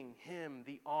 Giving him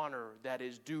the honor that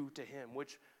is due to him,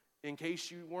 which, in case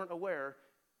you weren't aware,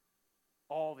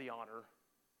 all the honor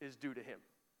is due to him.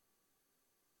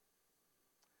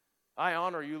 I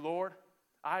honor you, Lord.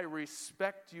 I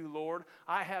respect you, Lord.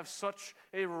 I have such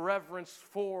a reverence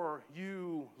for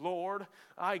you, Lord.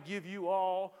 I give you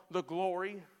all the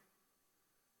glory.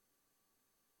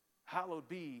 Hallowed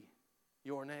be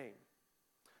your name.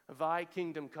 Thy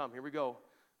kingdom come. Here we go.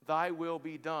 Thy will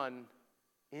be done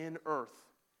in earth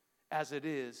as it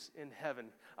is in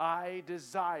heaven. I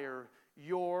desire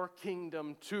your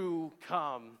kingdom to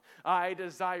come. I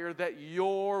desire that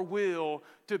your will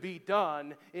to be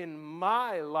done in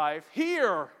my life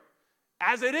here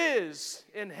as it is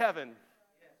in heaven.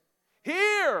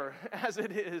 Here as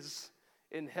it is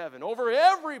in heaven. Over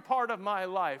every part of my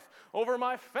life, over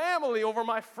my family, over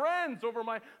my friends, over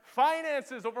my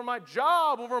finances, over my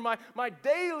job, over my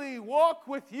daily walk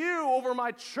with you, over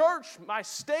my church, my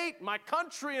state, my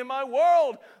country, and my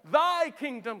world. Thy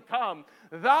kingdom come,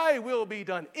 thy will be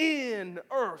done in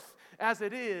earth as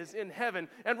it is in heaven.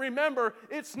 And remember,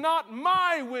 it's not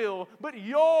my will, but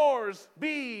yours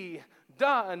be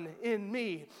done in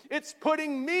me. It's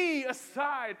putting me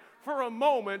aside for a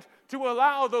moment to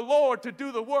allow the Lord to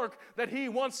do the work that he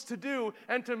wants to do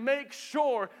and to make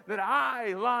sure that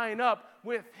I line up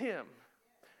with him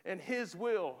and his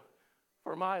will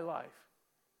for my life.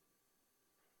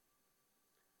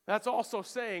 That's also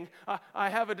saying I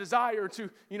have a desire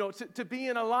to be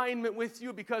in alignment with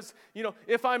you, because,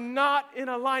 if I'm not in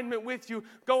alignment with you,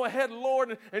 go ahead,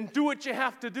 Lord, and do what you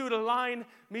have to do to line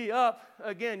me up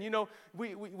again.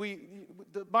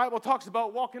 The Bible talks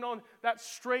about walking on that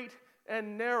straight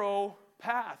and narrow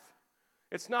path.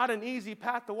 It's not an easy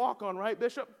path to walk on, right,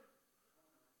 Bishop?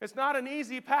 It's not an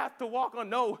easy path to walk on.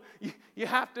 No, you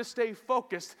have to stay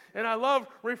focused. And I love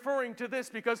referring to this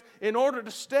because in order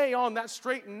to stay on that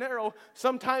straight and narrow,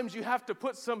 sometimes you have to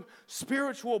put some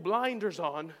spiritual blinders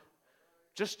on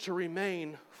just to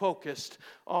remain focused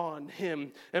on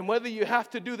him. And whether you have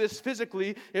to do this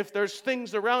physically, if there's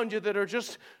things around you that are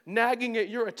just nagging at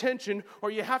your attention, or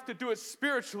you have to do it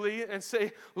spiritually and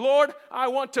say, Lord, I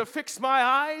want to fix my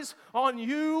eyes on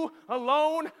you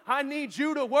alone. I need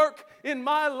you to work in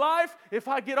my life. If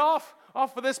I get off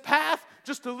of this path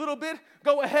just a little bit,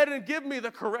 go ahead and give me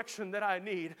the correction that I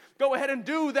need. Go ahead and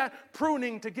do that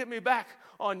pruning to get me back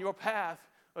on your path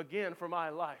again for my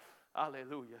life.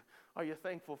 Hallelujah. Are you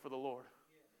thankful for the Lord?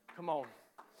 Come on.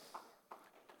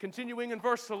 Continuing in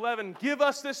verse 11, give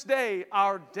us this day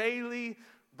our daily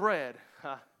bread.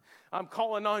 I'm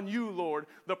calling on you, Lord,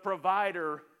 the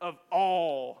provider of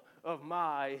all of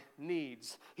my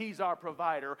needs. He's our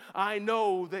provider. I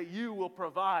know that you will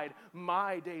provide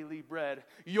my daily bread.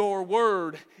 Your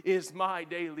word is my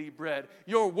daily bread.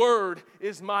 Your word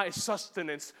is my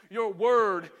sustenance. Your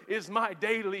word is my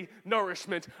daily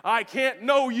nourishment. I can't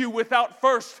know you without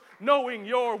first knowing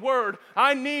your word.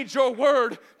 I need your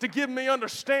word to give me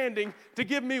understanding, to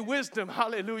give me wisdom.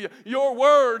 Hallelujah. Your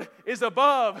word is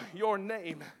above your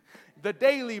name. The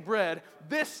daily bread,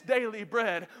 this daily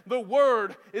bread, the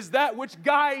word is that which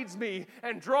guides me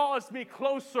and draws me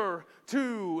closer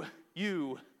to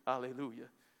you. Hallelujah.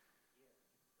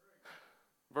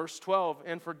 Verse 12,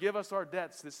 and forgive us our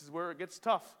debts. This is where it gets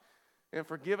tough. And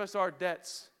forgive us our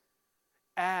debts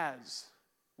as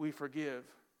we forgive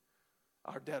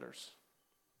our debtors.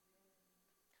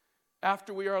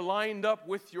 After we are lined up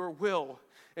with your will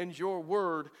and your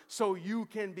word, so you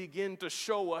can begin to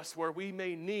show us where we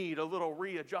may need a little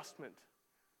readjustment.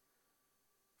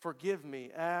 Forgive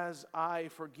me as I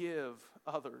forgive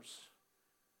others.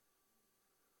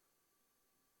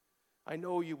 I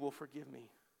know you will forgive me,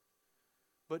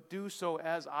 but do so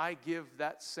as I give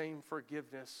that same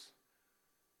forgiveness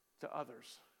to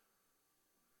others.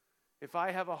 If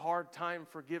I have a hard time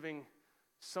forgiving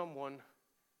someone,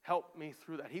 help me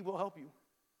through that. He will help you.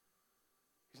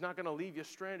 He's not going to leave you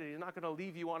stranded. He's not going to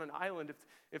leave you on an island.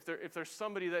 If there's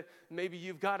somebody that maybe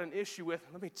you've got an issue with,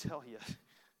 let me tell you,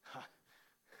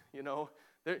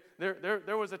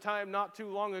 there was a time not too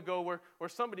long ago where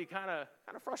somebody kind of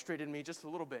frustrated me just a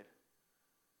little bit.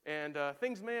 And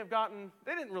things may have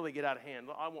they didn't really get out of hand.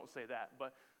 I won't say that.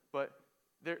 But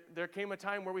there came a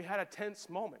time where we had a tense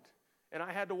moment, and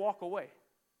I had to walk away.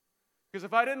 Because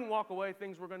if I didn't walk away,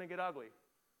 things were going to get ugly.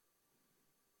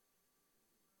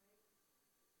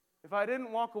 If I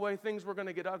didn't walk away, things were going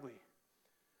to get ugly.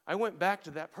 I went back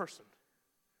to that person.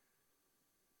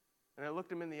 And I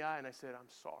looked him in the eye and I said, I'm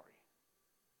sorry.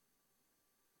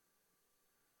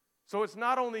 So it's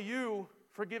not only you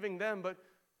forgiving them, but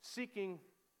seeking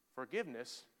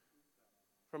forgiveness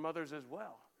from others as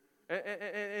well.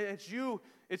 And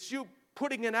it's you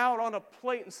putting it out on a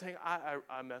plate and saying,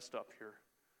 I messed up here.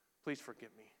 Please forgive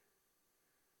me.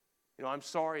 I'm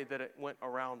sorry that it went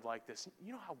around like this.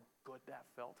 You know how good that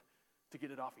felt? To get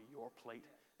it off of your plate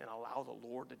and allow the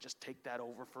Lord to just take that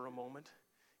over for a moment.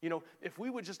 If we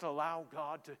would just allow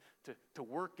God to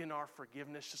work in our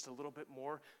forgiveness just a little bit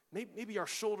more, maybe our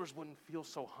shoulders wouldn't feel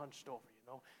so hunched over,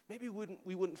 Maybe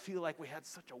we wouldn't feel like we had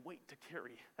such a weight to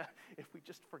carry if we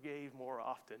just forgave more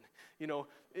often.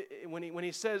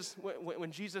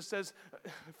 When Jesus says,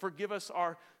 forgive us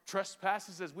our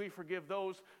trespasses as we forgive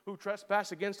those who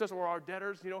trespass against us, or our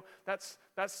debtors, that's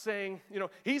saying,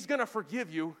 He's going to forgive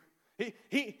you.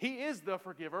 He is the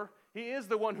forgiver. He is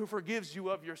the one who forgives you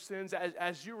of your sins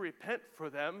as you repent for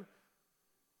them.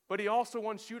 But He also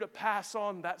wants you to pass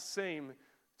on that same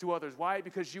to others. Why?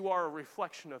 Because you are a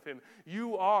reflection of Him.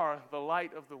 You are the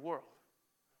light of the world,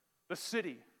 the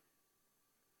city.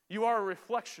 You are a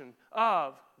reflection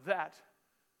of that.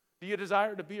 Do you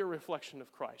desire to be a reflection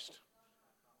of Christ?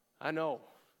 I know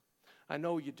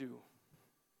you do.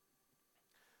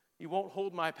 You won't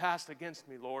hold my past against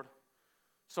me, Lord,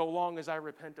 so long as I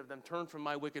repent of them, turn from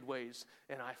my wicked ways,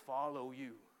 and I follow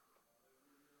you.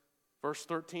 Verse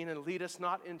 13, and lead us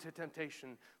not into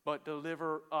temptation, but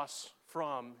deliver us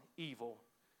from evil.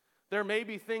 There may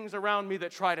be things around me that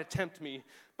try to tempt me,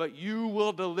 but you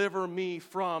will deliver me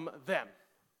from them.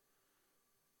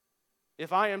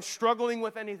 If I am struggling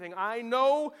with anything, I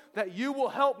know that you will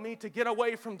help me to get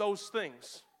away from those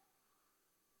things.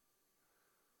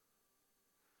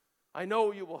 I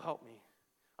know you will help me.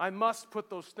 I must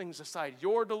put those things aside.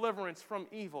 Your deliverance from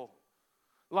evil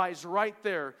lies right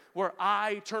there where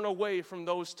I turn away from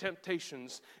those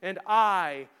temptations and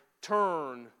I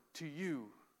turn to you.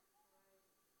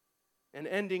 And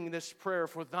ending this prayer,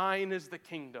 for thine is the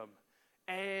kingdom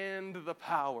and the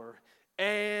power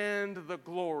and the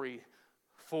glory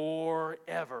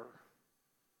forever.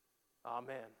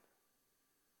 Amen.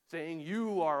 Saying,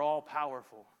 you are all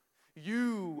powerful.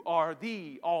 You are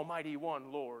the Almighty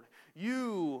One, Lord.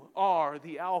 You are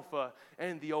the Alpha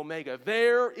and the Omega.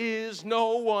 There is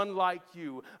no one like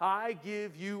you. I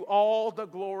give you all the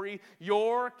glory.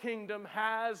 Your kingdom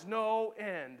has no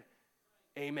end.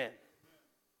 Amen.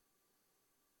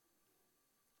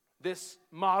 This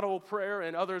model prayer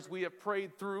and others we have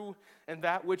prayed through, and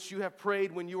that which you have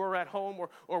prayed when you are at home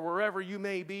or wherever you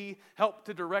may be, help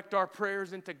to direct our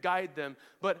prayers and to guide them.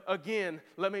 But again,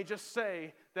 let me just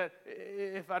say that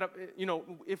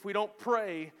if we don't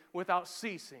pray without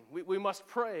ceasing, we must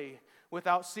pray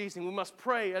without ceasing. We must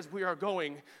pray as we are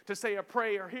going, to say a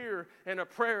prayer here and a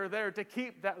prayer there, to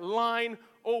keep that line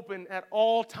open at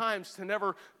all times, to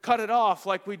never cut it off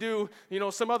like we do,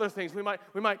 some other things. We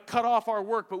might cut off our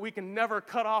work, but we can never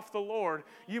cut off the Lord.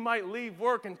 You might leave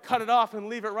work and cut it off and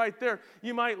leave it right there.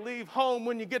 You might leave home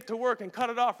when you get to work and cut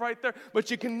it off right there, but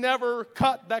you can never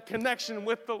cut that connection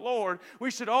with the Lord.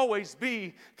 We should always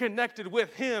be connected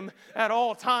with Him at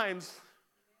all times.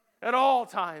 At all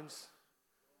times.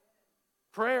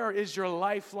 Prayer is your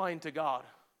lifeline to God.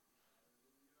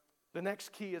 The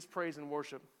next key is praise and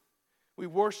worship. We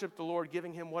worship the Lord,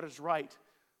 giving Him what is right,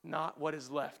 not what is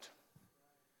left.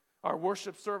 Our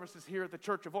worship services here at the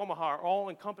Church of Omaha are all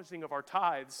encompassing of our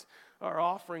tithes, our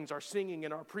offerings, our singing,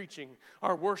 and our preaching.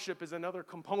 Our worship is another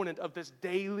component of this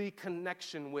daily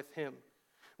connection with Him.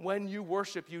 When you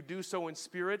worship, you do so in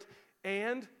spirit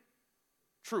and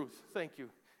truth. Thank you.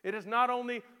 It is not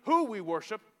only who we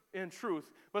worship in truth,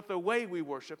 but the way we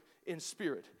worship in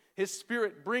spirit His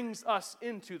Spirit brings us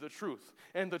into the truth,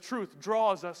 and the truth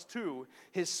draws us to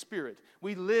His Spirit.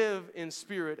 We live in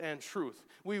spirit and truth.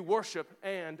 We worship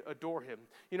and adore Him.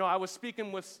 You know, I was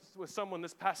speaking with someone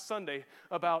this past Sunday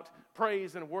about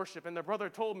praise and worship, and the brother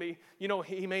told me, you know,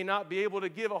 he may not be able to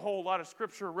give a whole lot of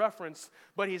scripture reference,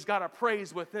 but he's got a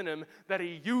praise within him that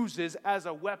he uses as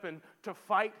a weapon to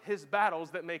fight his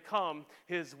battles that may come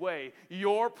his way.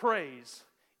 Your praise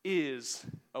is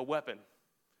a weapon.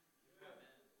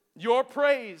 Your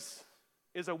praise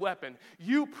is a weapon.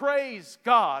 You praise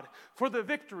God for the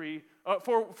victory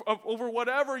over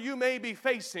whatever you may be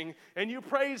facing, and you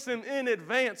praise Him in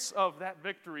advance of that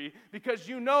victory because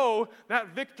you know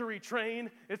that victory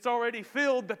train, it's already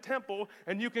filled the temple,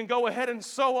 and you can go ahead and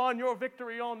sow on your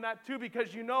victory on that too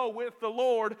because you know with the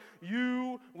Lord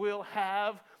you will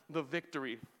have the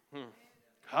victory.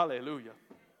 Hallelujah.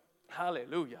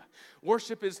 Hallelujah.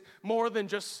 Worship is more than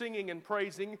just singing and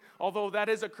praising, although that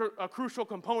is a crucial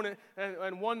component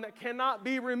and one that cannot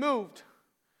be removed.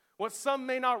 What some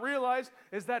may not realize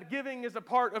is that giving is a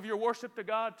part of your worship to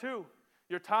God too.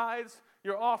 Your tithes,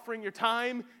 your offering, your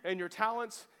time, and your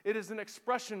talents, it is an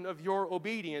expression of your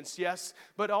obedience, yes,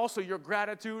 but also your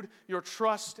gratitude, your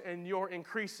trust, and your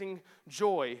increasing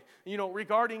joy. You know,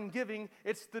 regarding giving,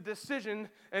 it's the decision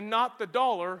and not the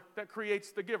dollar that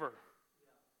creates the giver.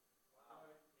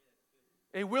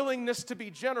 A willingness to be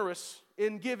generous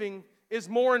in giving is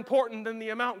more important than the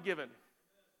amount given.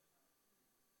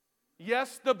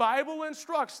 Yes, the Bible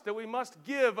instructs that we must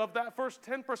give of that first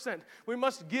 10%. We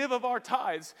must give of our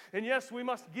tithes. And yes, we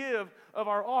must give of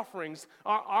our offerings.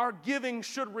 Our giving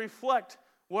should reflect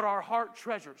what our heart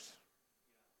treasures.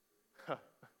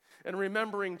 And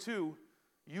remembering, too,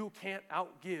 you can't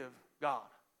outgive God.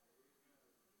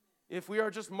 If we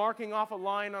are just marking off a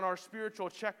line on our spiritual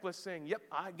checklist saying, yep,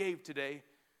 I gave today,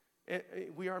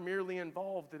 we are merely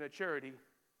involved in a charity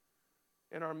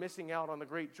and are missing out on the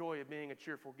great joy of being a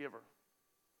cheerful giver.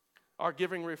 Our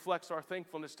giving reflects our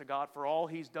thankfulness to God for all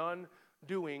He's done,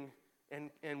 doing,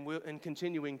 and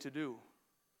continuing to do,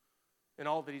 and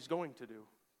all that He's going to do.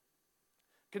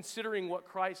 Considering what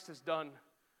Christ has done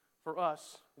for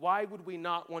us, why would we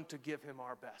not want to give Him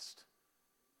our best?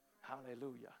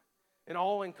 Hallelujah. And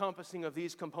all-encompassing of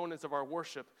these components of our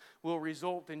worship will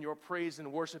result in your praise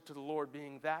and worship to the Lord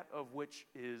being that of which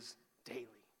is daily.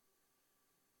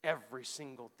 Every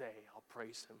single day I'll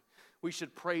praise Him. We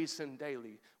should praise Him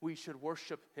daily. We should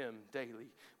worship Him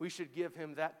daily. We should give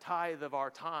Him that tithe of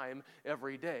our time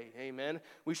every day. Amen.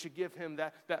 We should give Him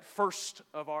that first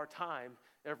of our time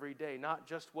every day, not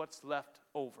just what's left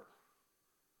over.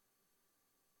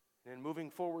 And moving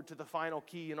forward to the final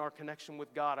key in our connection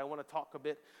with God, I want to talk a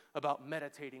bit about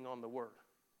meditating on the Word.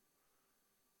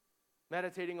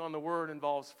 Meditating on the Word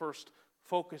involves first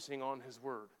focusing on His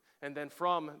Word. And then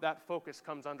from that focus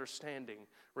comes understanding,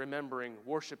 remembering,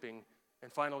 worshiping,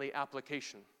 and finally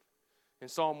application. In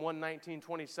Psalm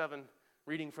 119:27,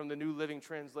 reading from the New Living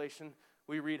Translation,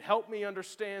 we read, "Help me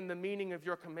understand the meaning of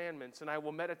your commandments, and I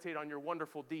will meditate on your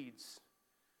wonderful deeds."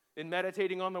 In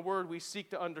meditating on the Word, we seek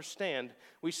to understand.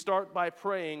 We start by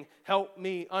praying, "Help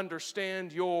me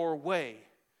understand your way,"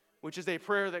 which is a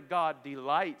prayer that God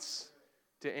delights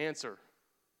to answer.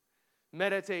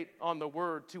 Meditate on the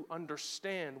Word to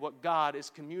understand what God is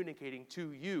communicating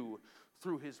to you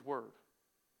through His Word.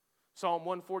 Psalm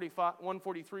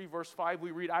 143, verse 5,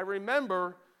 we read, "I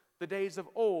remember the days of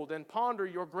old and ponder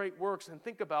your great works and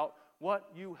think about what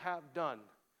you have done."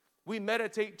 We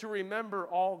meditate to remember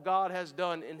all God has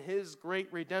done in His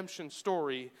great redemption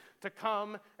story to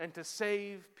come and to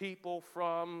save people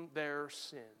from their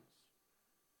sins.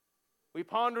 We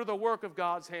ponder the work of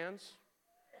God's hands.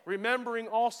 Remembering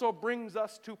also brings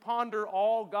us to ponder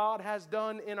all God has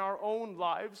done in our own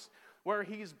lives, where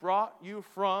He's brought you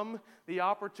from, the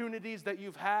opportunities that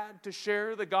you've had to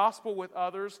share the gospel with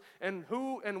others, and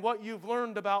who and what you've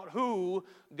learned about who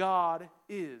God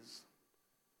is.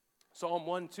 Psalm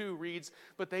 1:2 reads,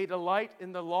 "But they delight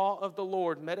in the law of the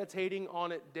Lord, meditating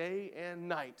on it day and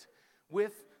night."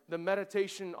 With the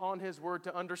meditation on His Word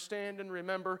to understand and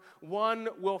remember, one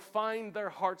will find their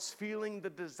hearts feeling the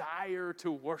desire to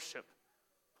worship.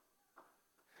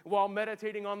 While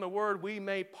meditating on the Word, we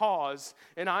may pause,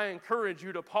 and I encourage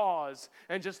you to pause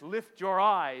and just lift your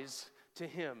eyes to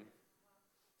Him.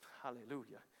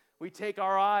 Hallelujah. We take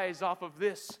our eyes off of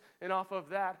this and off of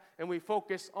that, and we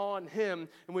focus on Him,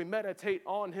 and we meditate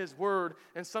on His Word,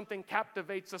 and something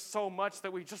captivates us so much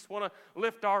that we just want to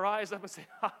lift our eyes up and say,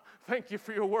 "Thank you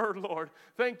for your Word, Lord.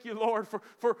 Thank you, Lord,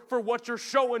 for what you're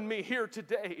showing me here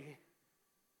today."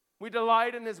 We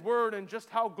delight in His Word and just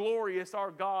how glorious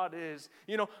our God is.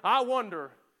 You know, I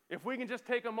wonder If we can just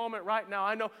take a moment right now,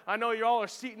 I know you all are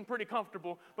seating pretty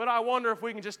comfortable, but I wonder if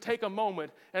we can just take a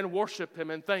moment and worship Him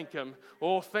and thank Him.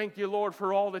 Oh, thank you, Lord,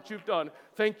 for all that you've done.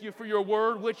 Thank you for your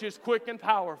word, which is quick and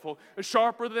powerful,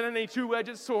 sharper than any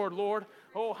two-edged sword, Lord.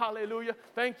 Oh, hallelujah.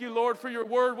 Thank you, Lord, for your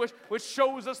word, which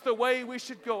shows us the way we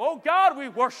should go. Oh, God, we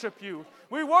worship you.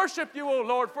 We worship you, oh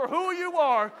Lord, for who you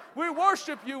are. We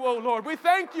worship you, oh Lord. We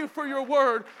thank you for your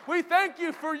word. We thank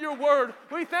you for your word.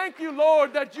 We thank you,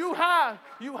 Lord, that you have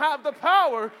the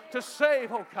power to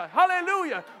save, oh God.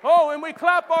 Hallelujah. Oh, and we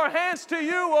clap our hands to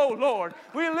you, oh Lord.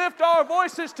 We lift our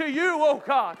voices to you, oh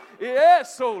God.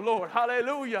 Yes, oh Lord.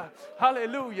 Hallelujah.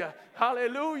 Hallelujah.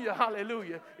 Hallelujah.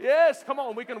 Hallelujah. Yes, come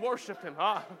on, we can worship Him.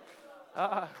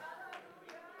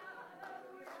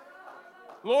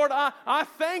 Lord, I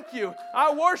thank you.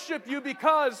 I worship you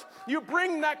because you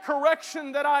bring that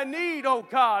correction that I need, oh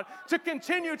God, to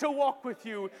continue to walk with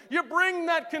you. You bring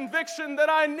that conviction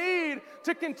that I need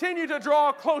to continue to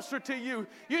draw closer to you.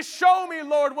 You show me,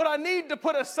 Lord, what I need to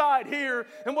put aside here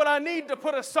and what I need to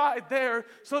put aside there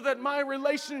so that my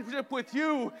relationship with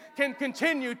you can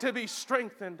continue to be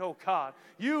strengthened, oh God.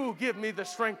 You give me the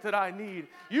strength that I need.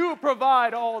 You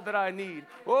provide all that I need.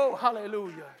 Oh,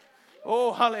 hallelujah.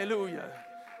 Oh, hallelujah.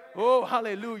 Oh,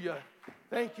 hallelujah.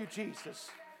 Thank you, Jesus.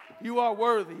 You are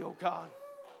worthy, oh God.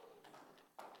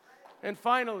 And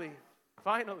finally,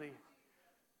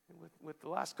 with the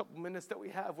last couple minutes that we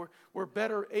have, we're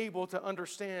better able to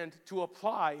understand, to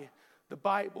apply the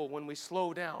Bible when we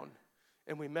slow down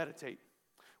and we meditate.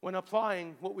 When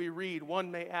applying what we read,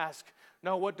 one may ask,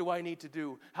 now what do I need to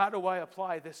do? How do I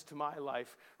apply this to my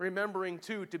life? Remembering,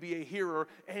 too, to be a hearer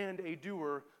and a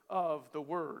doer of the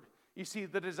word. You see,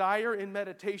 the desire in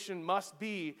meditation must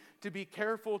be to be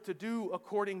careful to do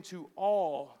according to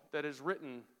all that is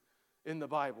written in the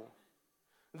Bible.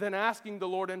 Then asking the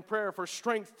Lord in prayer for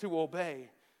strength to obey,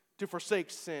 to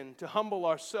forsake sin, to humble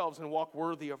ourselves and walk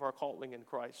worthy of our calling in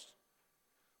Christ.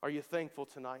 Are you thankful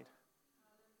tonight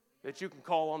that you can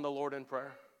call on the Lord in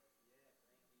prayer?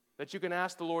 That you can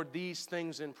ask the Lord these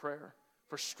things in prayer,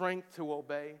 for strength to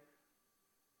obey,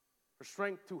 for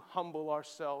strength to humble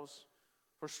ourselves,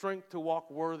 for strength to walk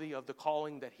worthy of the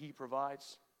calling that He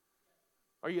provides?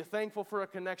 Are you thankful for a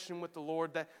connection with the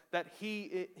Lord that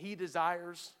He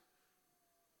desires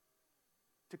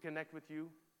to connect with you?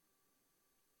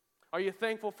 Are you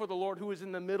thankful for the Lord who is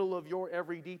in the middle of your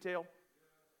every detail,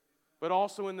 but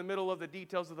also in the middle of the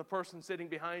details of the person sitting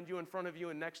behind you, in front of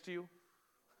you, and next to you?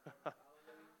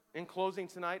 In closing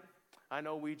tonight, I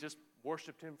know we just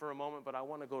worshiped Him for a moment, but I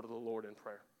want to go to the Lord in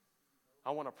prayer.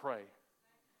 I want to pray.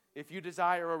 If you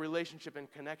desire a relationship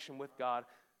and connection with God,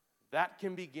 that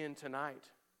can begin tonight.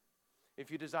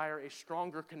 If you desire a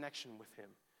stronger connection with Him,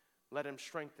 let Him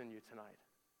strengthen you tonight.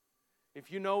 If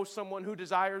you know someone who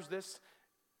desires this,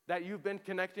 that you've been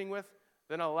connecting with,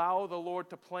 then allow the Lord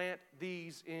to plant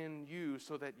these in you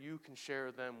so that you can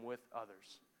share them with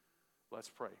others. Let's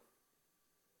pray.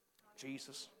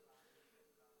 Jesus,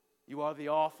 you are the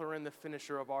author and the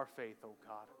finisher of our faith, oh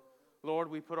God.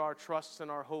 Lord, we put our trust and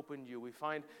our hope in you. We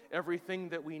find everything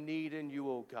that we need in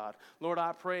you, oh God. Lord,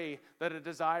 I pray that a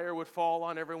desire would fall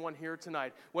on everyone here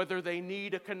tonight, whether they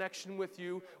need a connection with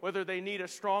you, whether they need a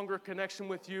stronger connection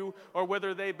with you, or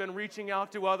whether they've been reaching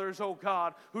out to others, oh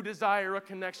God, who desire a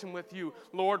connection with you.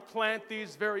 Lord, plant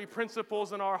these very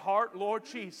principles in our heart, Lord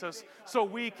Jesus, so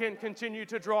we can continue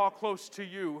to draw close to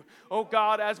you. Oh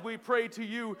God, as we pray to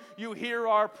you, you hear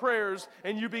our prayers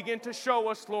and you begin to show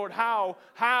us, Lord, how,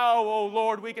 oh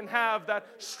Lord, we can have that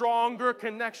stronger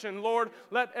connection. Lord,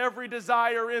 let every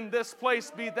desire in this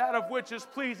place be that of which is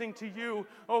pleasing to you.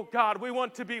 Oh God, we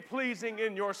want to be pleasing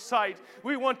in your sight.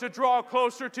 We want to draw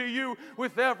closer to you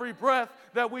with every breath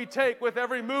that we take, with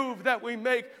every move that we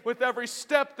make, with every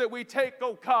step that we take.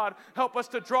 Oh God, help us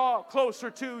to draw closer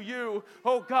to you.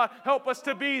 Oh God, help us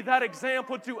to be that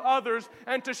example to others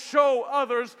and to show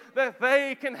others that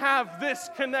they can have this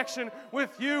connection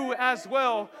with you as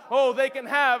well. Oh, they can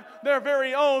have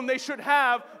they should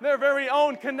have their very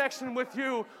own connection with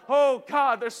you. Oh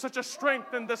God, there's such a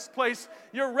strength in this place.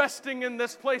 You're resting in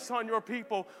this place on your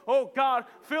people. Oh God,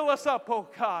 fill us up, oh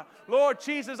God. Lord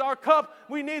Jesus, our cup,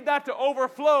 we need that to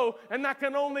overflow, and that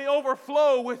can only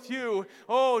overflow with you.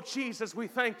 Oh Jesus, we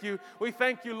thank you. We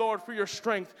thank you, Lord, for your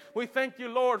strength. We thank you,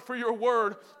 Lord, for your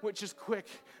word, which is quick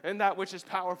and that which is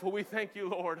powerful. We thank you,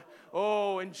 Lord.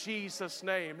 Oh, in Jesus'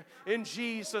 name, in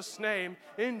Jesus' name,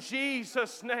 in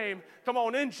Jesus' name. Come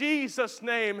on, in Jesus'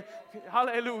 name.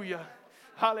 Hallelujah.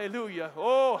 Hallelujah.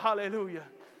 Oh, hallelujah.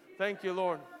 Thank you,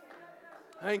 Lord.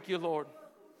 Thank you, Lord.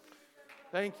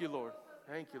 Thank you, Lord.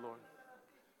 Thank you, Lord.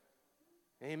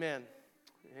 Amen.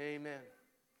 Amen.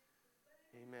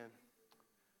 Amen.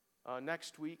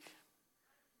 Next week,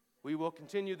 we will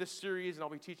continue this series, and I'll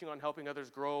be teaching on helping others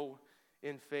grow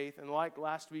in faith. And like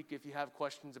last week, if you have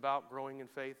questions about growing in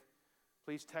faith,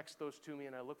 please text those to me,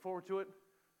 and I look forward to it.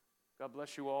 God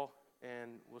bless you all,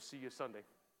 and we'll see you Sunday. In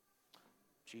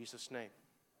Jesus' name.